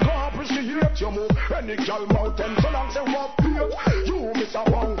we not appreciate. You move any girl mountain so long say what plate. You miss a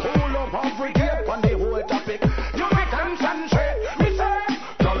one whole of every gate on the whole topic. You make concentrate. Me say,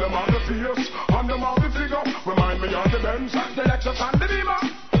 girl them have the fierce and them have the figure. Remind me of the Benz, the Lexus and the Beamer.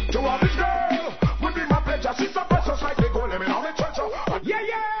 To have this girl would be my pleasure. She's a precious like the gold, let me know the treasure. Yeah,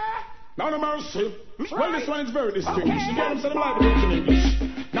 yeah. Now no mercy. Well, this one is very distinguished. You get them, so them like the in English.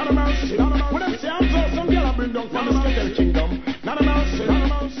 Now no mercy. When them say I'm so, some girl I bring down from the Skeleton Kingdom. Now no mercy.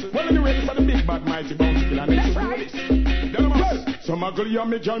 Well, anyway, for the big bad mighty bounty killer. That's right. Some ugly and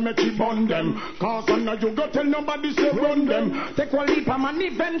me girl make you bun them. Cause I know you go tell nobody say run them. Take one leap and man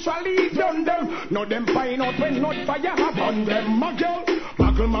eventually done them. Now them find out when not fire have on them. My girl,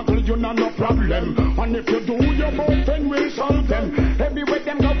 muggle, you know no problem. And if you do, your boyfriend will solve them. Everywhere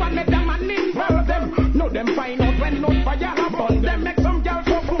them go and let them and involve them. Now them find out when not fire have on them. Make some girls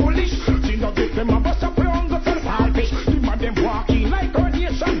so foolish. She not give them a bus up around the self-selfish. Them and them walking like a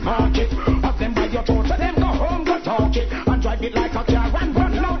nation market. Of them by your torture, them go home, go talk it. And drive it like a car and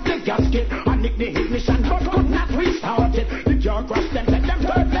run out the gasket. And nick the ignition but could not restart it. The car crash them, let them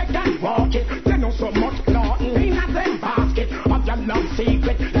turn leg and walk it. They know so much nothing in a them basket. Of your love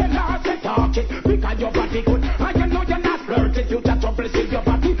secret, they lost the talk it. Because your body good, and you know you're not flirted. You touch up, receive your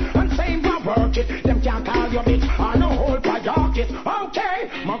body, and say you work it. Them can't call your bitch, or no hold by your it. Okay,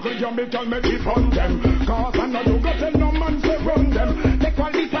 muggle your me girl me keep on them. Cause I know you got tell no man to run them. They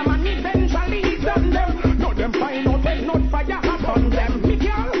call this a man eventually done them. No them find out they not fire upon them. Me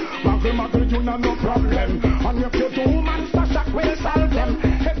girl, muggle you know no problem. And if you do man shock will solve them.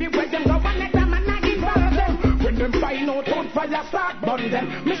 Everywhere them go and let them and not involve them. When them find out don't fire start burn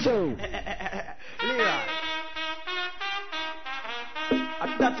them. Me so Leroy,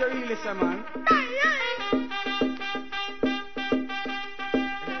 that's your really say man.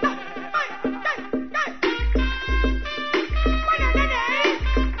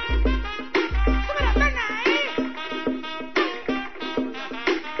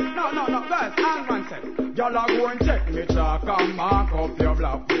 No, guys, hang on sec. Y'all are going to take me chalk and mark up your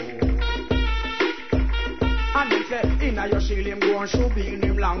black book. And then say, inna your shield him go and shoot in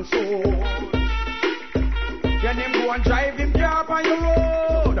him long sword. Then him go and drive him car on your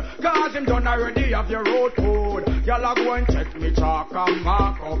road. Cause him done already have your road code. Y'all are going to take me chalk and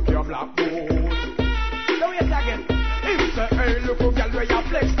mark up your black book. So wait again. Him say, hey, look who girl where you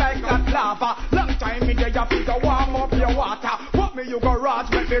flex like that lava. Long time me there you figure warm up your water. What me you go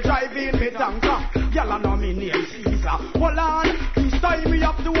garage make me drive in me tanker. Girl I know me name Caesar. Hold on, this time me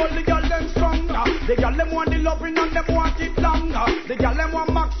have to hold the girl them stronger. The girl them want the loving and them want it longer. The girl them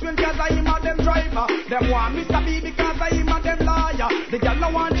want Maxwell cause I him a them driver. Them want Mr. B because I him a them liar. The girl no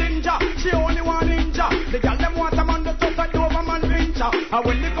want ginger, she only want ninja. The girl them want a man that took a Doberman pincher. And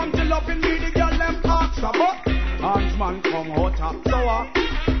when they come to loving me, the girl them ask about. Hans man come out up, so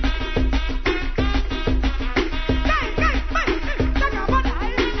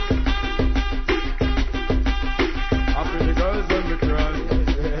after the girls when we cry.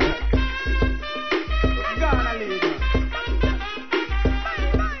 Gonna leave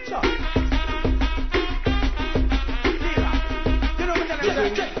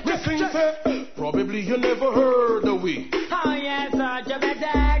Listen, probably you never heard of we.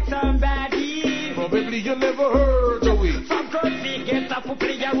 Probably you never heard of it. Some girls get a foot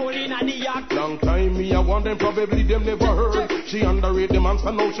play a role in a the yacht. Long time me, I want them, probably them never heard. She underrated the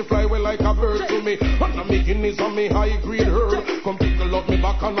monster, now she fly well like a bird to me. And I'm making this on me high grade herb. Come tickle up me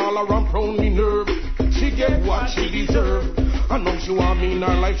back and all around prone me nerve. She get what she deserve. And now she want me in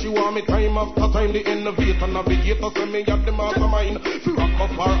her life, she want me time after time. The innovator, navigator, send me at the mastermind. She rock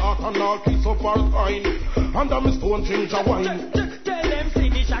up her heart and all piece of her spine. And I'm a stone ginger wine. Tell them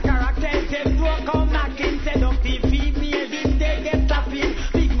finish a character, them don't come knocking. Seductive female, them they get tapping.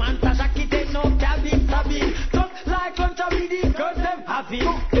 Big man, Tasha, kitten, no cabin, cabin. Talk like contrabinding, cause them having.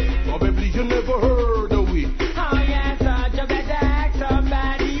 Probably you never heard of it. Oh yes, you better ask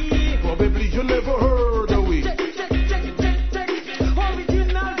somebody. Probably you never heard of it.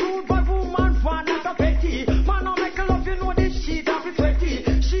 Original rude boy, woman, fan, not a petty. Man, I make love, you know this shit off is sweaty.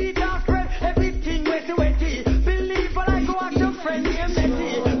 She does spread everything wetty, wetty. Believe what I go at your friend, him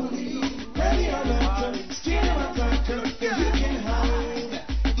netty. Ready or not, skin of a factor, you can hide.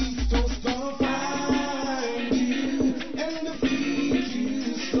 East Coast don't find you, and the feed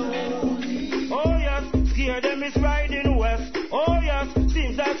you slowly. Oh yes, scare them is riding west. Oh yes,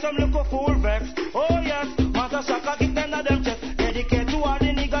 seems like some little fool vex. Oh yes, Mata Shaka get under them chest. Dedicate to all the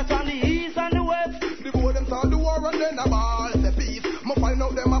niggas on the east and the west. Before them start the war and then a ball the peace. Me find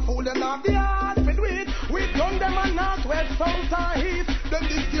out them a fool and not the heart fit with. We done them a north, west, south and east. Them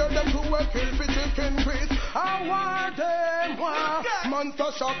this year them to a kill for chicken grease. I want them one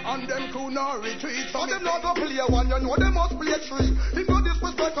monster shot and them crew no retreat. So them not go play one, you know them must play three. In no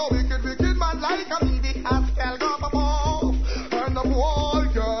disrespect a wicked man like a me the Haskell go above. And the wall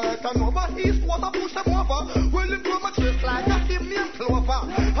get and over east water push them over. Well them come a twist like a him named Clover.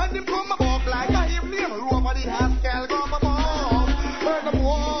 And them come a walk like a him named Rover. The Haskell go above. And the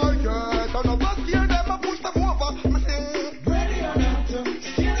wall get and over here them a push them over. Me say Ready or not,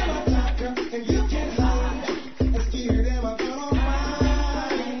 skin of a attacker, and you can hide. And scare them up, don't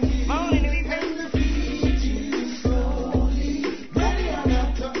mind you. And defeat you slowly. Ready or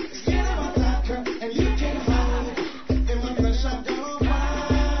not, skin of a attacker, and you can hide. And when the shot don't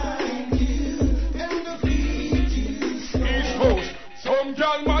find you, and defeat you slowly. East Coast, some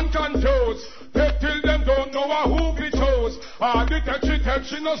girl man confused. They till them don't know who be chose. The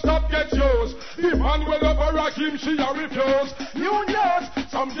she no stop get yours. The man will up a rock him, she a refuse. New Year's,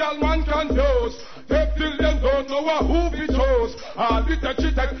 some girl man confused. They till them don't know who be chose.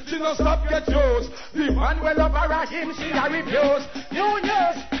 The she no stop get yours. The man will up a rock him, she a refuse. New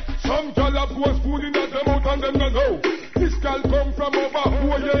Year's, some girl up go school in the mouth and them no know. This girl come from over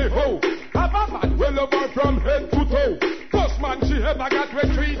who ye ho. Have a man well over from head to toe. Plus man she ever got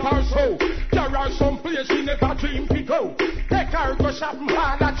retreat or so. There are some place she never dream to go. Take her go shopping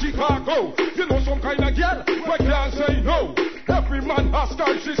hard at Chicago. You know some kind of girl we can't say no. Every man ask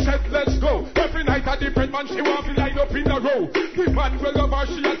her, she said let's go. Every night a different man she want to line up in a row. The man will love her,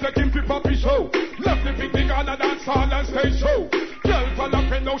 she a take him to puppy show. Left the big thing on a dance hall and stage show. Girl fall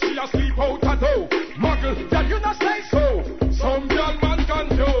up and now she a sleep out a door. Muggle, girl you not say so. Some girl man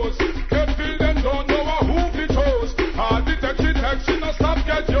confused. They feel them don't know who they chose. All the text she no stop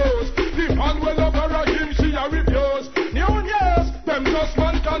get yours. The man will love her him, she a refuse. New Year's, them just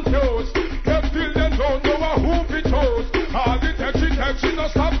man confused. They feel them don't know who they chose. All the text she no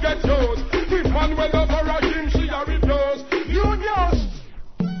stop get yours. The man will love her him, she a refuse. New Year's.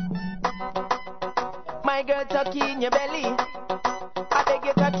 My girl, tucky in your belly. I beg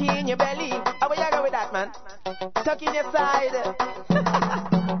you, tucky in your belly. How will you go with that, man? Tuck in your side.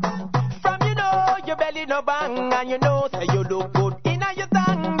 From you know your belly no bang, and you know say you look good in your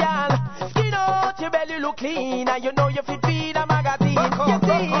tongue, girl. Skin out your belly look clean, and you know you fit feed a magazine. You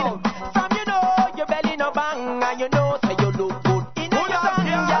see? From you know your belly no bang, and you know say you look good in your tongue,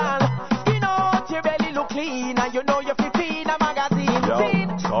 girl. Skin out your belly look clean, and you know you fit feed a magazine.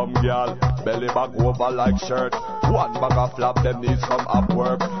 Yo, some girl belly back over like shirt. One bag of flap, them need some up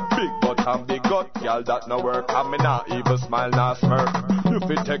work. Big butt and big gut, girl, that no work. And me not even smile, not smirk. You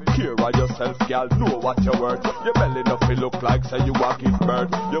fit take care of yourself, girl, know what you're worth. Your belly no feel look like say you walk in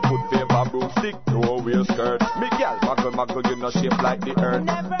bird. You put favor broomstick to a real skirt. Me girl, muggle, you no shape like the earth.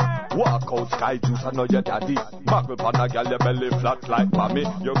 Never. Walk out sky juice, I know your daddy. Muggle pan a girl, your belly flat like mommy.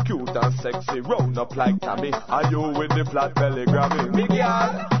 You're cute and sexy, round up like Tammy. And you with the flat belly Grammy. Me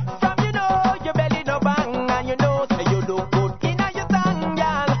girl. From you know your belly no bang, and you know say you look good in your tongue,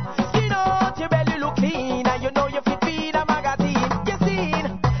 girl. Skin out your belly look clean, and you know you fit feed a magazine. You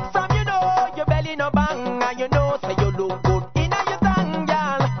seen? From you know your belly no bang, and you know say you look good in your tongue,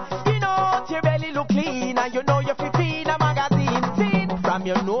 girl. Skin out your belly look clean, and you know you fit feed a magazine. Seen? From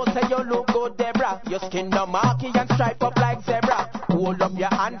your nose say you look good, Deborah. Your skin no marky and stripe up like zebra. Hold up your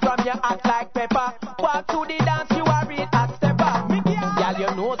hand from your act like pepper. Walk to the dance, you are real hot stepper. Girl,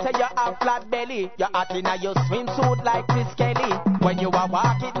 you know say you have flat belly. You're hot in your swimsuit like Chris Kelly. When you are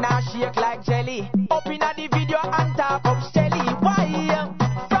walking now shake like jelly. Up in the video and talk up Shelly. Why?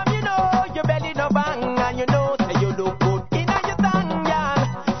 From you know your belly no bang. And you know say you look good in your tongue,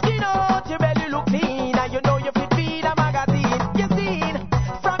 girl. Skin out your belly look clean. And you know you fit feed a magazine. You seen?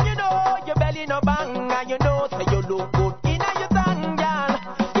 From you know your belly no bang. And you know say you look good in your tongue, girl.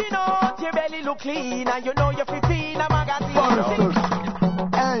 Skin out your belly look clean. And you know you fit feed a magazine.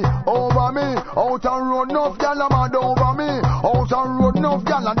 Hey, over me, out and road enough gal a mad over me. Out and road enough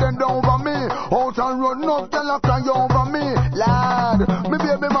gal a bend over me. Out and road enough gal a cry over me. Lad, me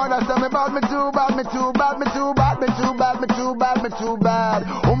baby mother say me bad, me too bad, me too bad, me too bad, me too bad, me too bad, me too bad.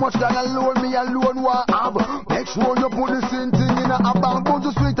 How much gal alone me alone want have? Make sure you put the same thing in a bag. But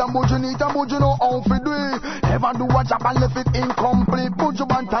you sweet and but you neat and but you know how to do it. Never do a job and left it incomplete. Put your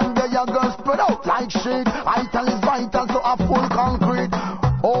band and there your girl spread out like shit. Vital is vital, so a full concrete.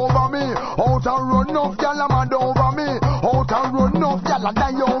 Over me, out and run enough gal a mad over me. Out and run enough gal a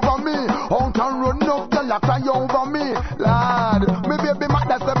die over me. Out and run enough gal a cry over me. Lad, me baby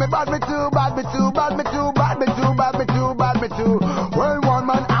mother say me bad, me too bad, me too bad, me too bad, me too bad, me too bad, me too. Well, one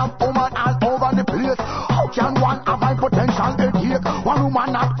man have woman all over the place. How can one have high potential headache? One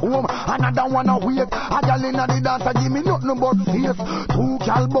woman at home, another one awake. A gal inna the dance a give me nothing but face. Two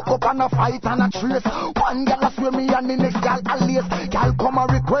gal buck up and a fight and a trace. One gal a swear me and the next gal a lace. Gal come a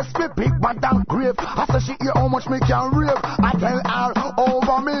request me big bad and grave. I say she hear how much me can rave. I tell her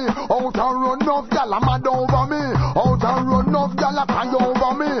over me. Out and run off gal a mad over me. Out and run off gal a cry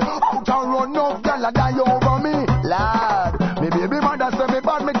over me. Out and run off gal a die over me. Lad, me baby mother say me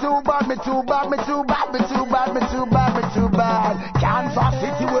bad, me too bad, me too bad, me too bad, me too bad, me too bad, me too bad. Kansas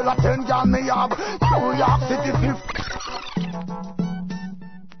City will attend gal me up. New York City 50.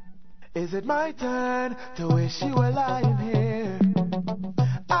 Is it my turn to wish you were lying here?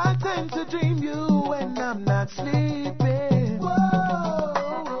 I tend to dream you when I'm not sleeping. Whoa.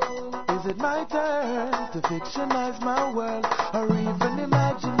 Is it my turn to fictionize my world, or even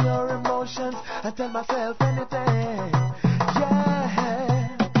imagine your emotions and tell myself anything? Yeah.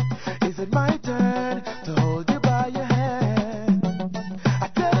 Is it my turn to hold you by your hand? I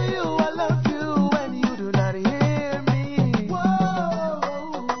tell you I love you when you do not hear me.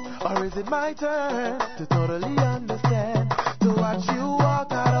 Whoa. Or is it my turn to totally understand, to watch you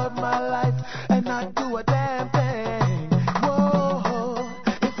walk out of my life and not do a damn thing? Whoa,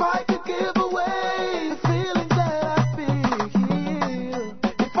 if I could give away the feelings that I feel,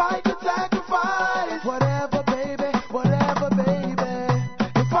 if I could sacrifice whatever, baby,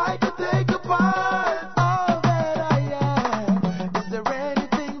 if I could take apart all that I am, is there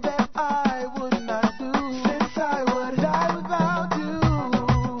anything that I would not do? Since I would die without you.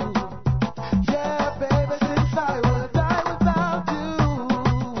 Yeah, baby, since I would die without you.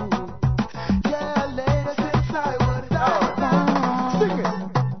 Yeah, later, since I would die without you. Sing it.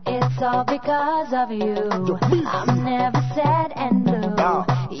 It's all because of you. I'm never sad and blue.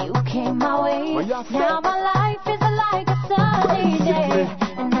 You came my way. Now my life is like a sunny day.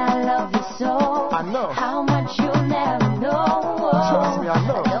 And I love you so. I know. How much you'll never know. Trust me, I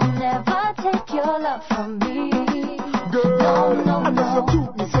know. They'll never take your love from me. Girl, no, and it's your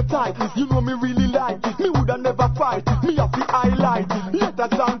cuteness, your tightness, you know me really like it. Me woulda never fight it, me have to highlight it.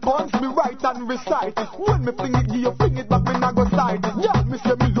 Letters and poems, me write and recite it. When me fling it, give you fling it back, me nah go side it. Yeah, me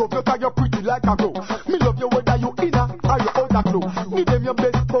say me love you 'cause you're pretty like a rose. Me love you whether you inner or you outer clothes. Me them your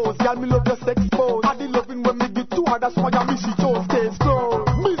best pose, girl, me love your sex pose. I the loving when me get to her, that's why I miss she chose case close.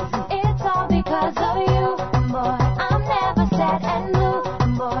 It's all because of you, boy. I'm never sad and blue,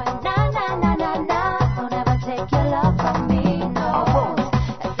 boy. Nah, nah, nah, nah, nah. Don't ever take your love from me, no.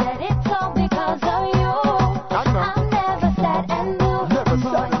 I said it's all because of you. I'm never sad and blue,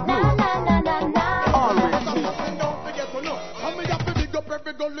 boy. Nah, nah, nah, nah, nah. Always. Don't forget to know. I'm me have to big up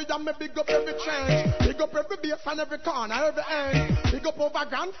every gully and me big up every change. Big up every base and every corner, every end. Big up over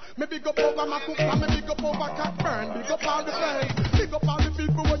Grant, me big up over my cook and me big up over Catburn. Big up all the friends. Big up all the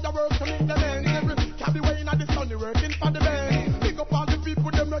people where you work to meet the men. Every cabby way in the sun, you working for the men. Big up all the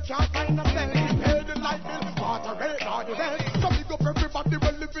people them no can't find a cent. Pay the light bill, water rate, all the rent. So big up everybody we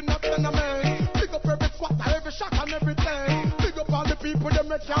living up in the man. Big up every squatter, every shack and everything. Big up all the people them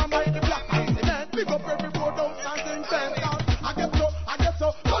no can't buy the black and cement. Big up every road out and things then. I get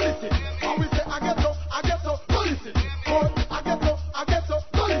so, don't listen. How we say I get so, don't listen. I get so,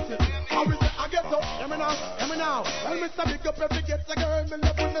 don't listen. How we say I get so, hear me now. Well, Mr. Big up every get a girl, me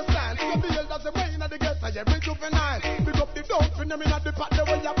love understand. Big up the elders, the way in the get, every juvenile. Big up the dope, in the pot, the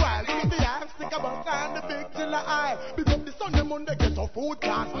way you wild. Big up the ass, stick about and the big till the eye. Big up the Sunday, Monday, get a food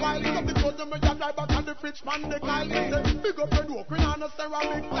class. While it's up the clothes, me a drive back on the fridge man, the Kyle. Say, big up the door, queen on a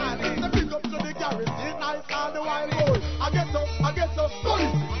ceramic style. Say, big up to the garage, it nice all the while boy. I get so,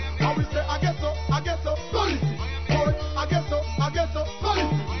 policy. How we say, I get so, policy. Boy, I get so,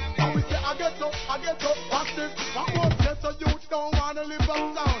 policy. How we say, I get so, watch this. What most get so youth don't wanna live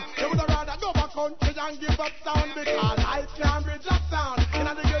uptown. They would rather go back country and give up sound because I can't bridge up sound. In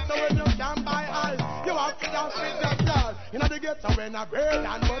the ghetto when you can't buy ice, you have to dance with your style. In the ghetto when I bread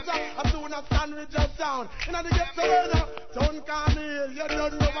and butter, as soon as sandwich up sound. In the ghetto when I don't come here, you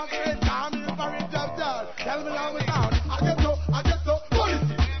don't know my straight come here for it up down. Tell me how we sound. I get so,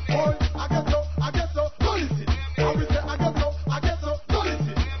 policy. Boy, I get so, policy. How we say I get so,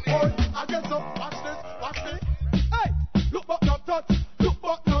 policy. Boy, I get so, watch this. Hey, look but no touch.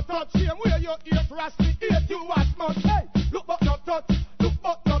 Same way you eat rasty, eat you as much. Hey, look but no touch.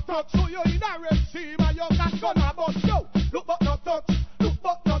 So you in a red sea, man, you got gonna bust yo. Look but no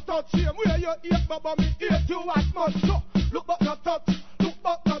touch. Same way you eat bubble me, eat you as much. So look but no touch.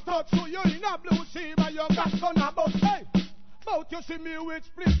 So you in a blue sea, man, you got gonna bust. Hey, bout you see me with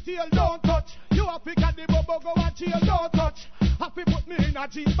split tail, don't touch. You have to get the bubble go and jail, don't touch. Have to put me in a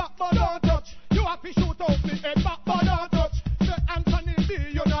jeep back, but don't touch. You have to shoot out me head back, but don't touch. Say Anthony B,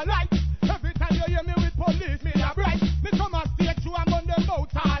 you know right. Every time you hear me with police, me a bright. Me come and state you and on them out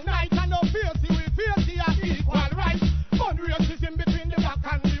all night. And no fearcy, we fearcy are equal right. Fun racism between the black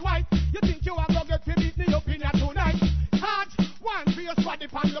and the white. You think you are going to beat me up in here tonight? Charge one for your squad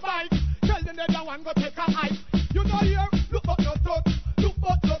upon the bike. Tell the other one go take a hike. You know here, look but no touch.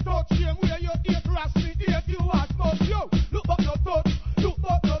 Same way you eat rasty, eat you as much. Yo, look but no touch.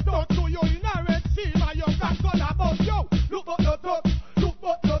 So you in a red sea, man, you got gonna bust. Yo, look but no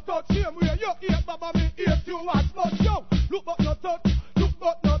touch. Same way you eat baba me, eat you as much. Yo, look but no touch.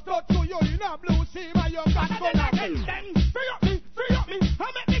 So you in a blue sea, man, you got gonna bust. Free up me,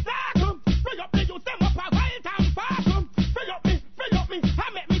 I make me talk. Free up me, you them up a wild and fast. Free up me, I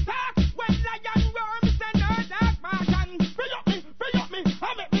make me talk. When lion worms and earth dark Martian. Free up me, I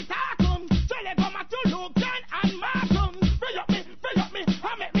make me talk. Chile come to look down and mark. Free up me,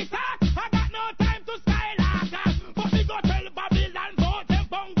 I make me talk. I got no time to style out. But me go tell Babylon bout them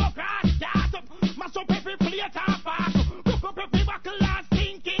bongo crash. Start up, mash up every plate and pass. Cook up every buckle and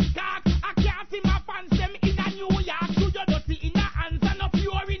stinking cock. I can't see my fans them in a New York. Do you dirty in a hands and up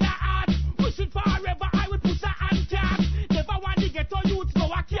pure in a heart. Wishing forever I would push a hand chat. Never want to get to youth go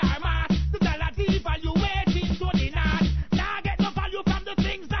a care mat. The dollar devaluating to the north. Now get no value from the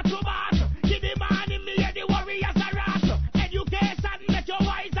things that you bought. Give the man in me and the warriors a rat. Education make you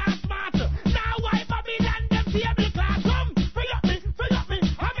wise and smart. Now why Babylon them table class? Come, free up me,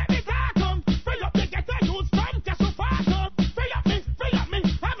 I make me talk. Come, free up me, get the youth from just so far. Come, free up me, I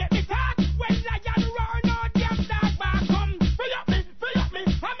make me talk. When lion roar, no damn dog back. Come, free up me, I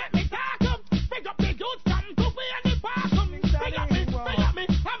make me talk. Come, free up the youth from to be in the park. Come, free up me,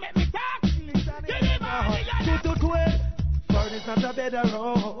 I make me talk. Get him out of the Burn is not a better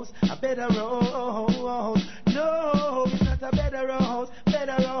rose, No, it's not a better rose,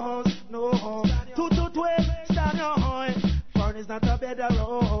 no. 2-12, stand your horn. Burn is not a better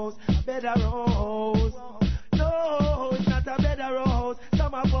rose, No, it's not a better rose,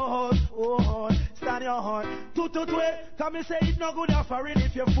 summer rose, oh, stand your horn. 2-12, come and say it's no good offering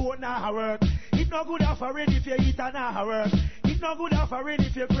if your phone not work. It's no good offering if your heater not work. It's no good offering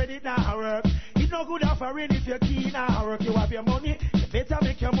if your credit not work. It's no good offering if your key not work. You have your money, you better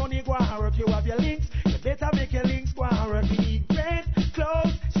make your money go and work. You have your links, you better make your links go and work. You need rent,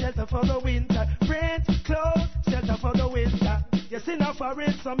 clothes, shelter for the winter. Rent, clothes, shelter for the winter. You see enough for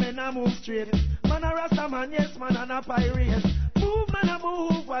rent, so men a move straight. Man a rasta man, yes man and a pirate. Move man a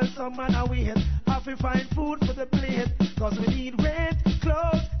move while some man a wait. Have to find food for the plate. Cause we need rent,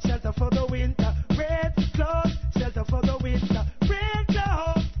 clothes, shelter for the winter. Rent, clothes, shelter for the winter. Rent,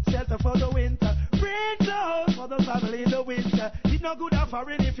 clothes, shelter for the winter. Rent, clothes for the family in the winter. It's no good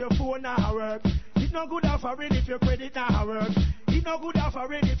offering if your phone not work. It's no good offering if your credit not work. It's no good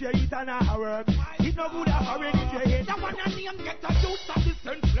offering if your heater not work. It's no good offering if your head. That one and name get a dose of the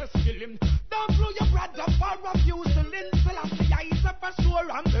senseless killing. Don't blow your brother for refusing. Selassie I is a for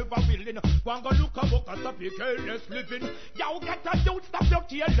sure I'm never willing. One go look a book and stop your careless living. Y'all get a dose, stop your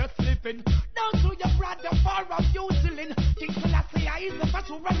careless living. Don't blow your brother for refusing. King Selassie I is a for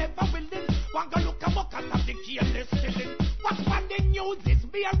sure I'm never willing. One go look a book and stop the careless killing. What's on the news is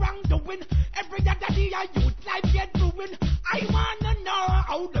be wrongdoing. Every other day a youth life get ruined. I wanna know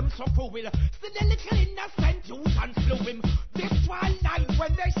how them so cruel. See the little innocent youth and slew him. This one night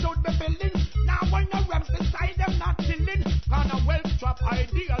when they should be building. Now when the rams inside them not chilling. Gonna well trap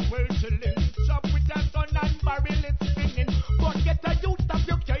ideas well chilling. Chop with a gun and barrel it's spinning.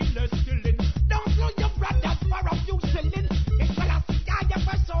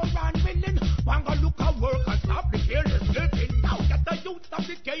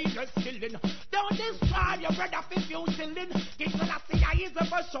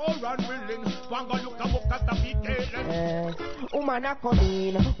 sure and willing. Wango look a book at the big Woman a come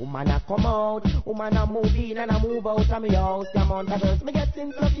in, woman a come out, woman a move in and a move out of me house. The amount of girls me get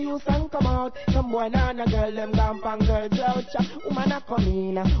into confused and come out. Some boy and a girl them gone pan girls out. Woman a come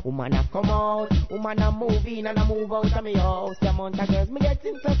in, woman a come out, woman a move in and a move out of me house. The amount of girls me get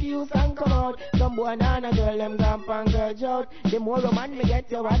into confused and come out. Some boy and a girl them gone pan girls out. The more roman me get,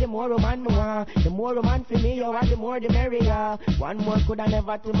 you are the more roman me want. The more roman for me, you are the more the merrier. One more coulda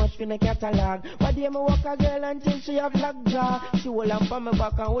never too much for the catalog. But day me walk a girl until she have black jaw. She will up on my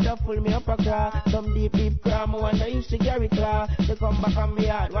back and woulda full me up a craw. Some deep craw, me wonder if she carry claw. She come back on me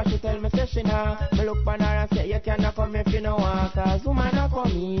yard, what she tell me say she nah. Me look on her and say you cannot come if you no want. Cause woman a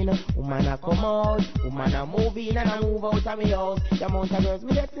come in, woman a come out, woman a move in and a move out of me house. The amount of girls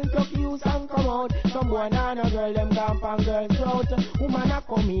me get in confused and come out. Some boy and a girl them gone pan girls out. Woman a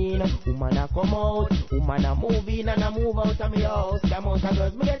come in, woman a come out, woman a move in and a move out of me house. The amount of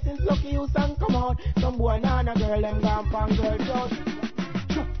girls me get in confused and come out. Some boy and a girl them gone pan girls out.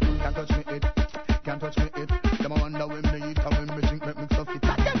 Can't touch me it, can't touch me it. Them a wonder when me eat and when me drink, make me so fit.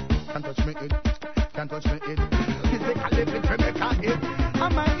 Can't touch me it, can't touch me it. Physically fit to make a hit.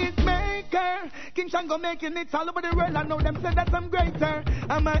 I'm a hit maker. King Shango making it all over the world. I know them say that I'm greater.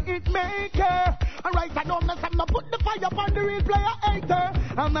 I'm a hit maker. Alright, I don't mess up, no put the fire upon the real player hater.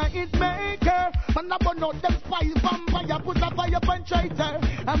 I'm a hit maker. Man, I burn out them spies vampire, put a fire upon traitor.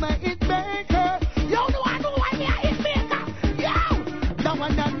 I'm a hit maker. Yo, no, I know why me a hit maker. Yo, that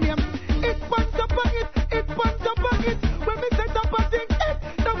one that name. It punch up a hit, it punch up a hit. When me set up a thing, it.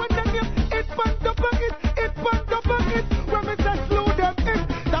 That one that name. It punch up a hit, it punch up a hit. When me set slow them,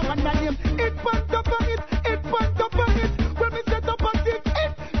 it. That one that name. It punch up a hit, it punch up a hit. When me set up a thing,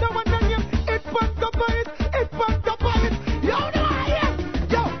 it. That one that name. It punch up a hit, it punch up a hit. Yo, no, I hear.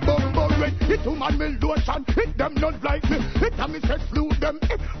 Yo, bumbo red, it human me lotion, hit them not like me. It a me say slew them,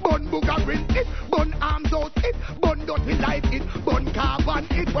 it bun boogerin, it bun arms out, it bun dirty life, it bun carbon,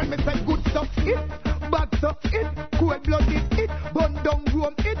 it when me say good stuff, it bad stuff, it cold blooded, it bun down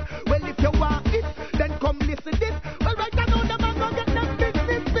room, it. Well if you want it, then come listen this. Well right now the man go get them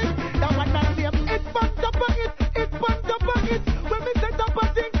business fixed. That one that name, it punch up a hit, it punch up a hit. When me set up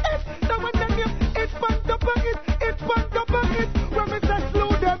a thing, it. That one that name, it punch up a hit, it punch up a hit. When me say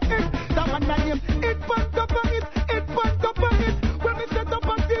slow them, it. That one that name, it punch up a hit, it punch up a hit. When me set up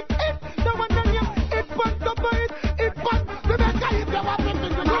a thing, it. That one that name, it punch up a hit, it punch. The best guy if you want to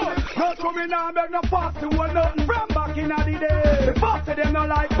think not coming on, beg no fast to one nothing from back in the day. The boss of them no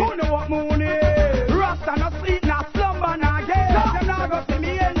like, who know what moon is. Rasta no sleep, no slumber, no game. Them not go see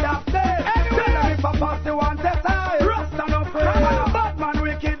me end up there. Anyway, tell them if I pass the one test I. Rasta no afraid. Man a bad man,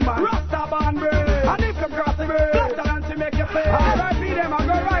 wicked man. Rasta born brave. And if them cross the way, flatter than to make you pay. R.I.P. them, I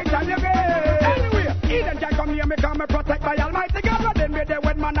go right and you get. Anyway, Eden can come near me, come me protect by Almighty God. But then me there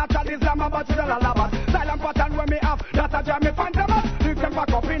with man natural Islam, but you tell a lava. Silent pattern when me have, that a jam me phantom up. Them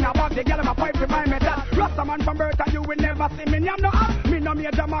back up in a bag, they get them a pipe to my metal. Rasta man from birth and you will never see me. I'm no up, me no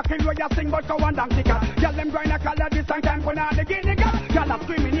major marking where you sing, but go on down ticket. Girl them grind a color this and time for now the guinea girl. Girl a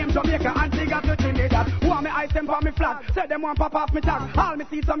screaming name Jamaica, Antigua to Trinidad. Want me ice them for me flag, say them want pop off me tag. All me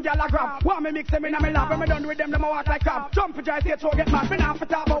see some girl a grab, want me mix them in a me lap. When me done with them, them a walk like crab. Jump for dry, say throw get mad. Me not for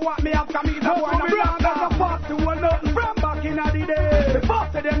top, but what me have come is a boy and a rasta. That's a fast to one nothing from back in the day. The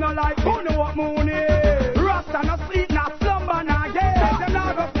boss of them no like, who know what moon is. Rasta no sleep, not slumber, not game. Them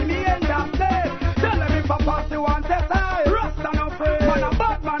not go see me end up there. Tell them if I pass the one test I. Rasta no afraid. Man a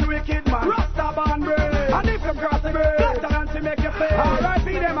bad man, wicked man. Rasta born brave. And if them cross the way, flatter than to make you pay.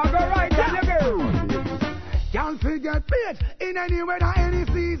 R.I.P. them, I go right and you go. Can't forget bitch in any weather, any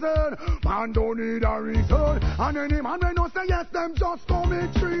season. Man don't need a reason. And any man when no say yes, them just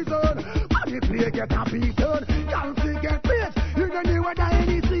commit treason. Body play get a beaten. Can't forget bitch in any weather,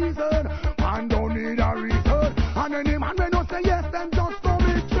 any season. Man don't need a reason. And any man when no say yes, them just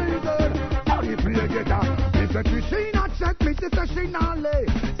commit treason. Body play get a. Listen to she not check me, she say she not lay.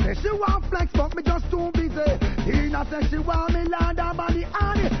 Say she want flex, but me just too busy. Tina say she want me land her body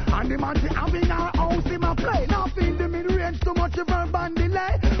on it. And the man she having her house in my play. Now in the mid-range too much of her band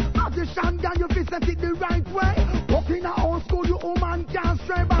delay. Position gun you fi set it the right way. Walking a old school you woman can't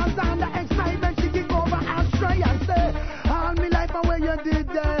stray. Bands and the excitement she kick over and stray and say all me life away you did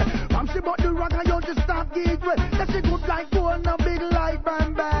there. From she bought the rock and you just stop gig with. That she good like gold no big like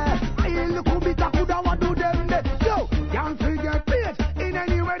bamboo. I look who bit a coulda what do them there. Yo, can't forget bitch in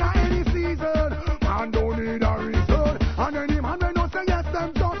any weather, any season. Man don't need a reason. And any man when no say yes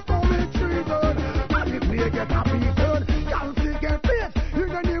them just commit treason. And if they get a beaten, can't forget bitch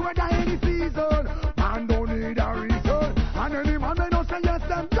in any weather, any season. Man don't need a reason. And any man when no say yes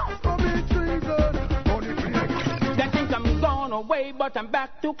them just commit treason. They think I'm gone. gone away, but I'm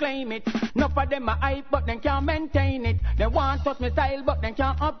back to claim it. Enough of them are hype, but they can't maintain it. They want touch me style, but they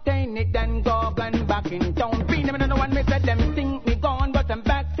can't obtain it. Then goblin back in town. Be them another one, me said them think me gone, but I'm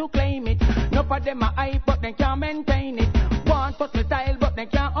back to claim it. Enough of them are hype, but they can't maintain it. Want touch me style, but they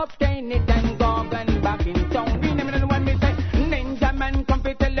can't obtain it. Then goblin back in town. Be them another one, me say Ninja Man come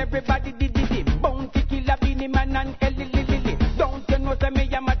to tell everybody did it. Bounty killer, Beanie Man and Ellie. Don't you know say me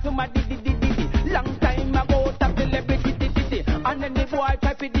am a tuma did. Long time ago, top celebrity, and then the boy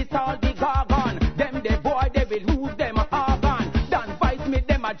try to this all the gargon. Them the boy they will lose them organ. Don't fight me,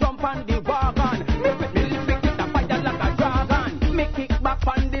 them a jump on the wagon. Me pick it a fire like a dragon. Me kick back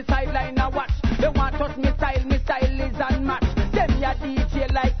on the sideline a watch. They want touch me style is unmatched. Them ya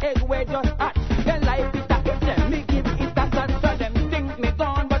DJ like egg way just hatch. They like it a hit them, me give it a shot. So them think me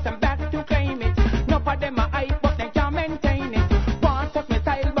gone, but I'm back to claim it. None of them a hype, but they can't maintain it. Want touch me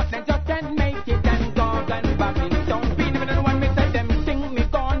style, but they just can't make it.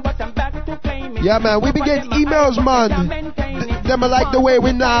 Yeah, man, we be getting emails, man. Them are like the way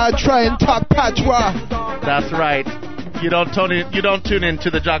we now try and talk patois. That's right. You don't tune in to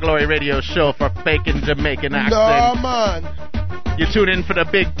the JAH Glory Radio Show for faking Jamaican accent. No, man. You tune in for the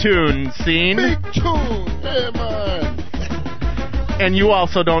big tune scene. Big tune. Hey, man. And you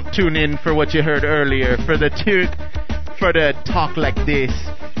also don't tune in for what you heard earlier, for the talk like this.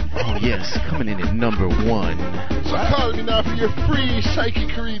 Oh, yes, coming in at number 1. So call me now for your free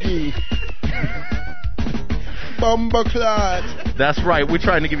psychic reading. Bumbleclot. That's right. We're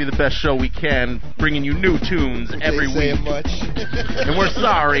trying to give you the best show we can, bringing you new tunes every week. Much. And we're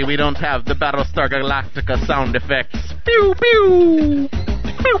sorry we don't have the Battlestar Galactica sound effects. Pew, pew.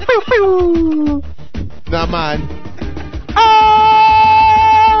 Pew, pew, pew. Nah, man.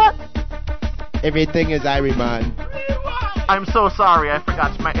 Ah! Everything is Irie, man. I'm so sorry. I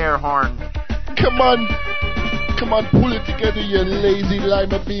forgot my air horn. Come on, pull it together, you lazy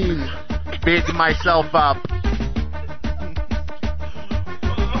lima bean. Big myself up.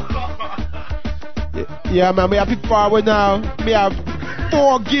 Yeah, man, we have to forward now. We have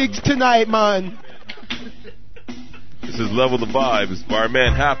 4 gigs tonight, man. This is Level the Vibes,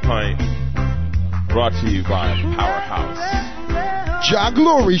 Barman Half Pint. Brought to you by Powerhouse. JAH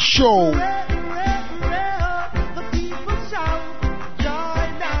Glory Show.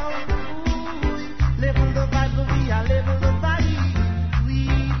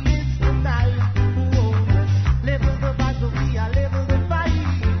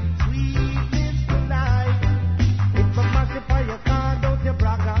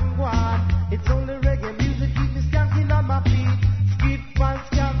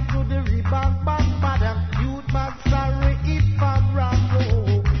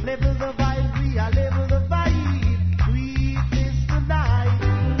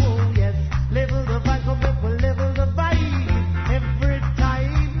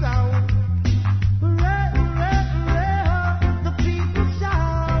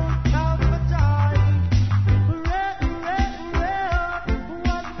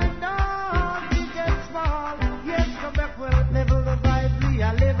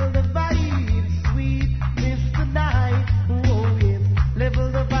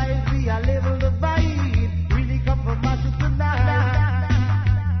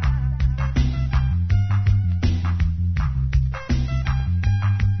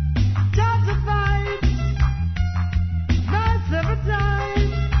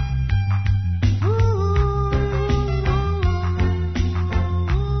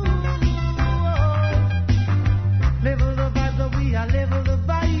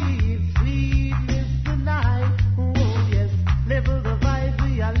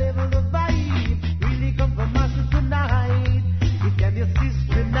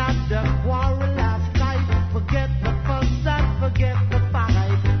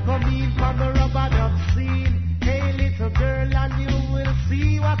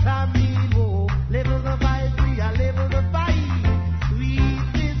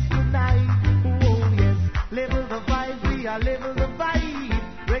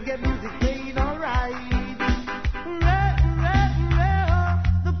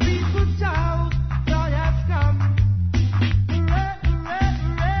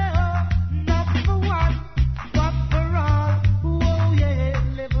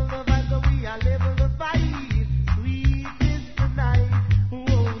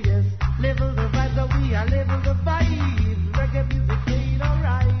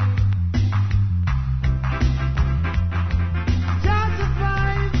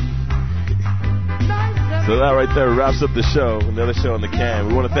 So that right there wraps up the show. Another show in the can.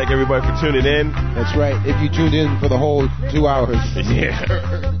 We want to thank everybody for tuning in. That's right. If you tuned in for the whole 2 hours. Yeah.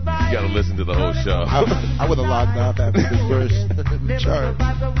 You gotta listen to the whole show. I would have logged off after the first chart.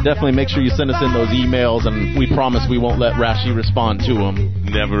 Definitely make sure you send us in those emails, and we promise we won't let Rashi respond to them.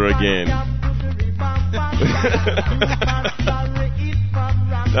 Never again.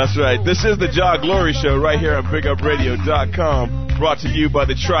 That's right. This is the JAH Glory Show right here on BigUpRadio.com, brought to you by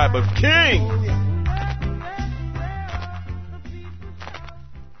the Tribe of Kings.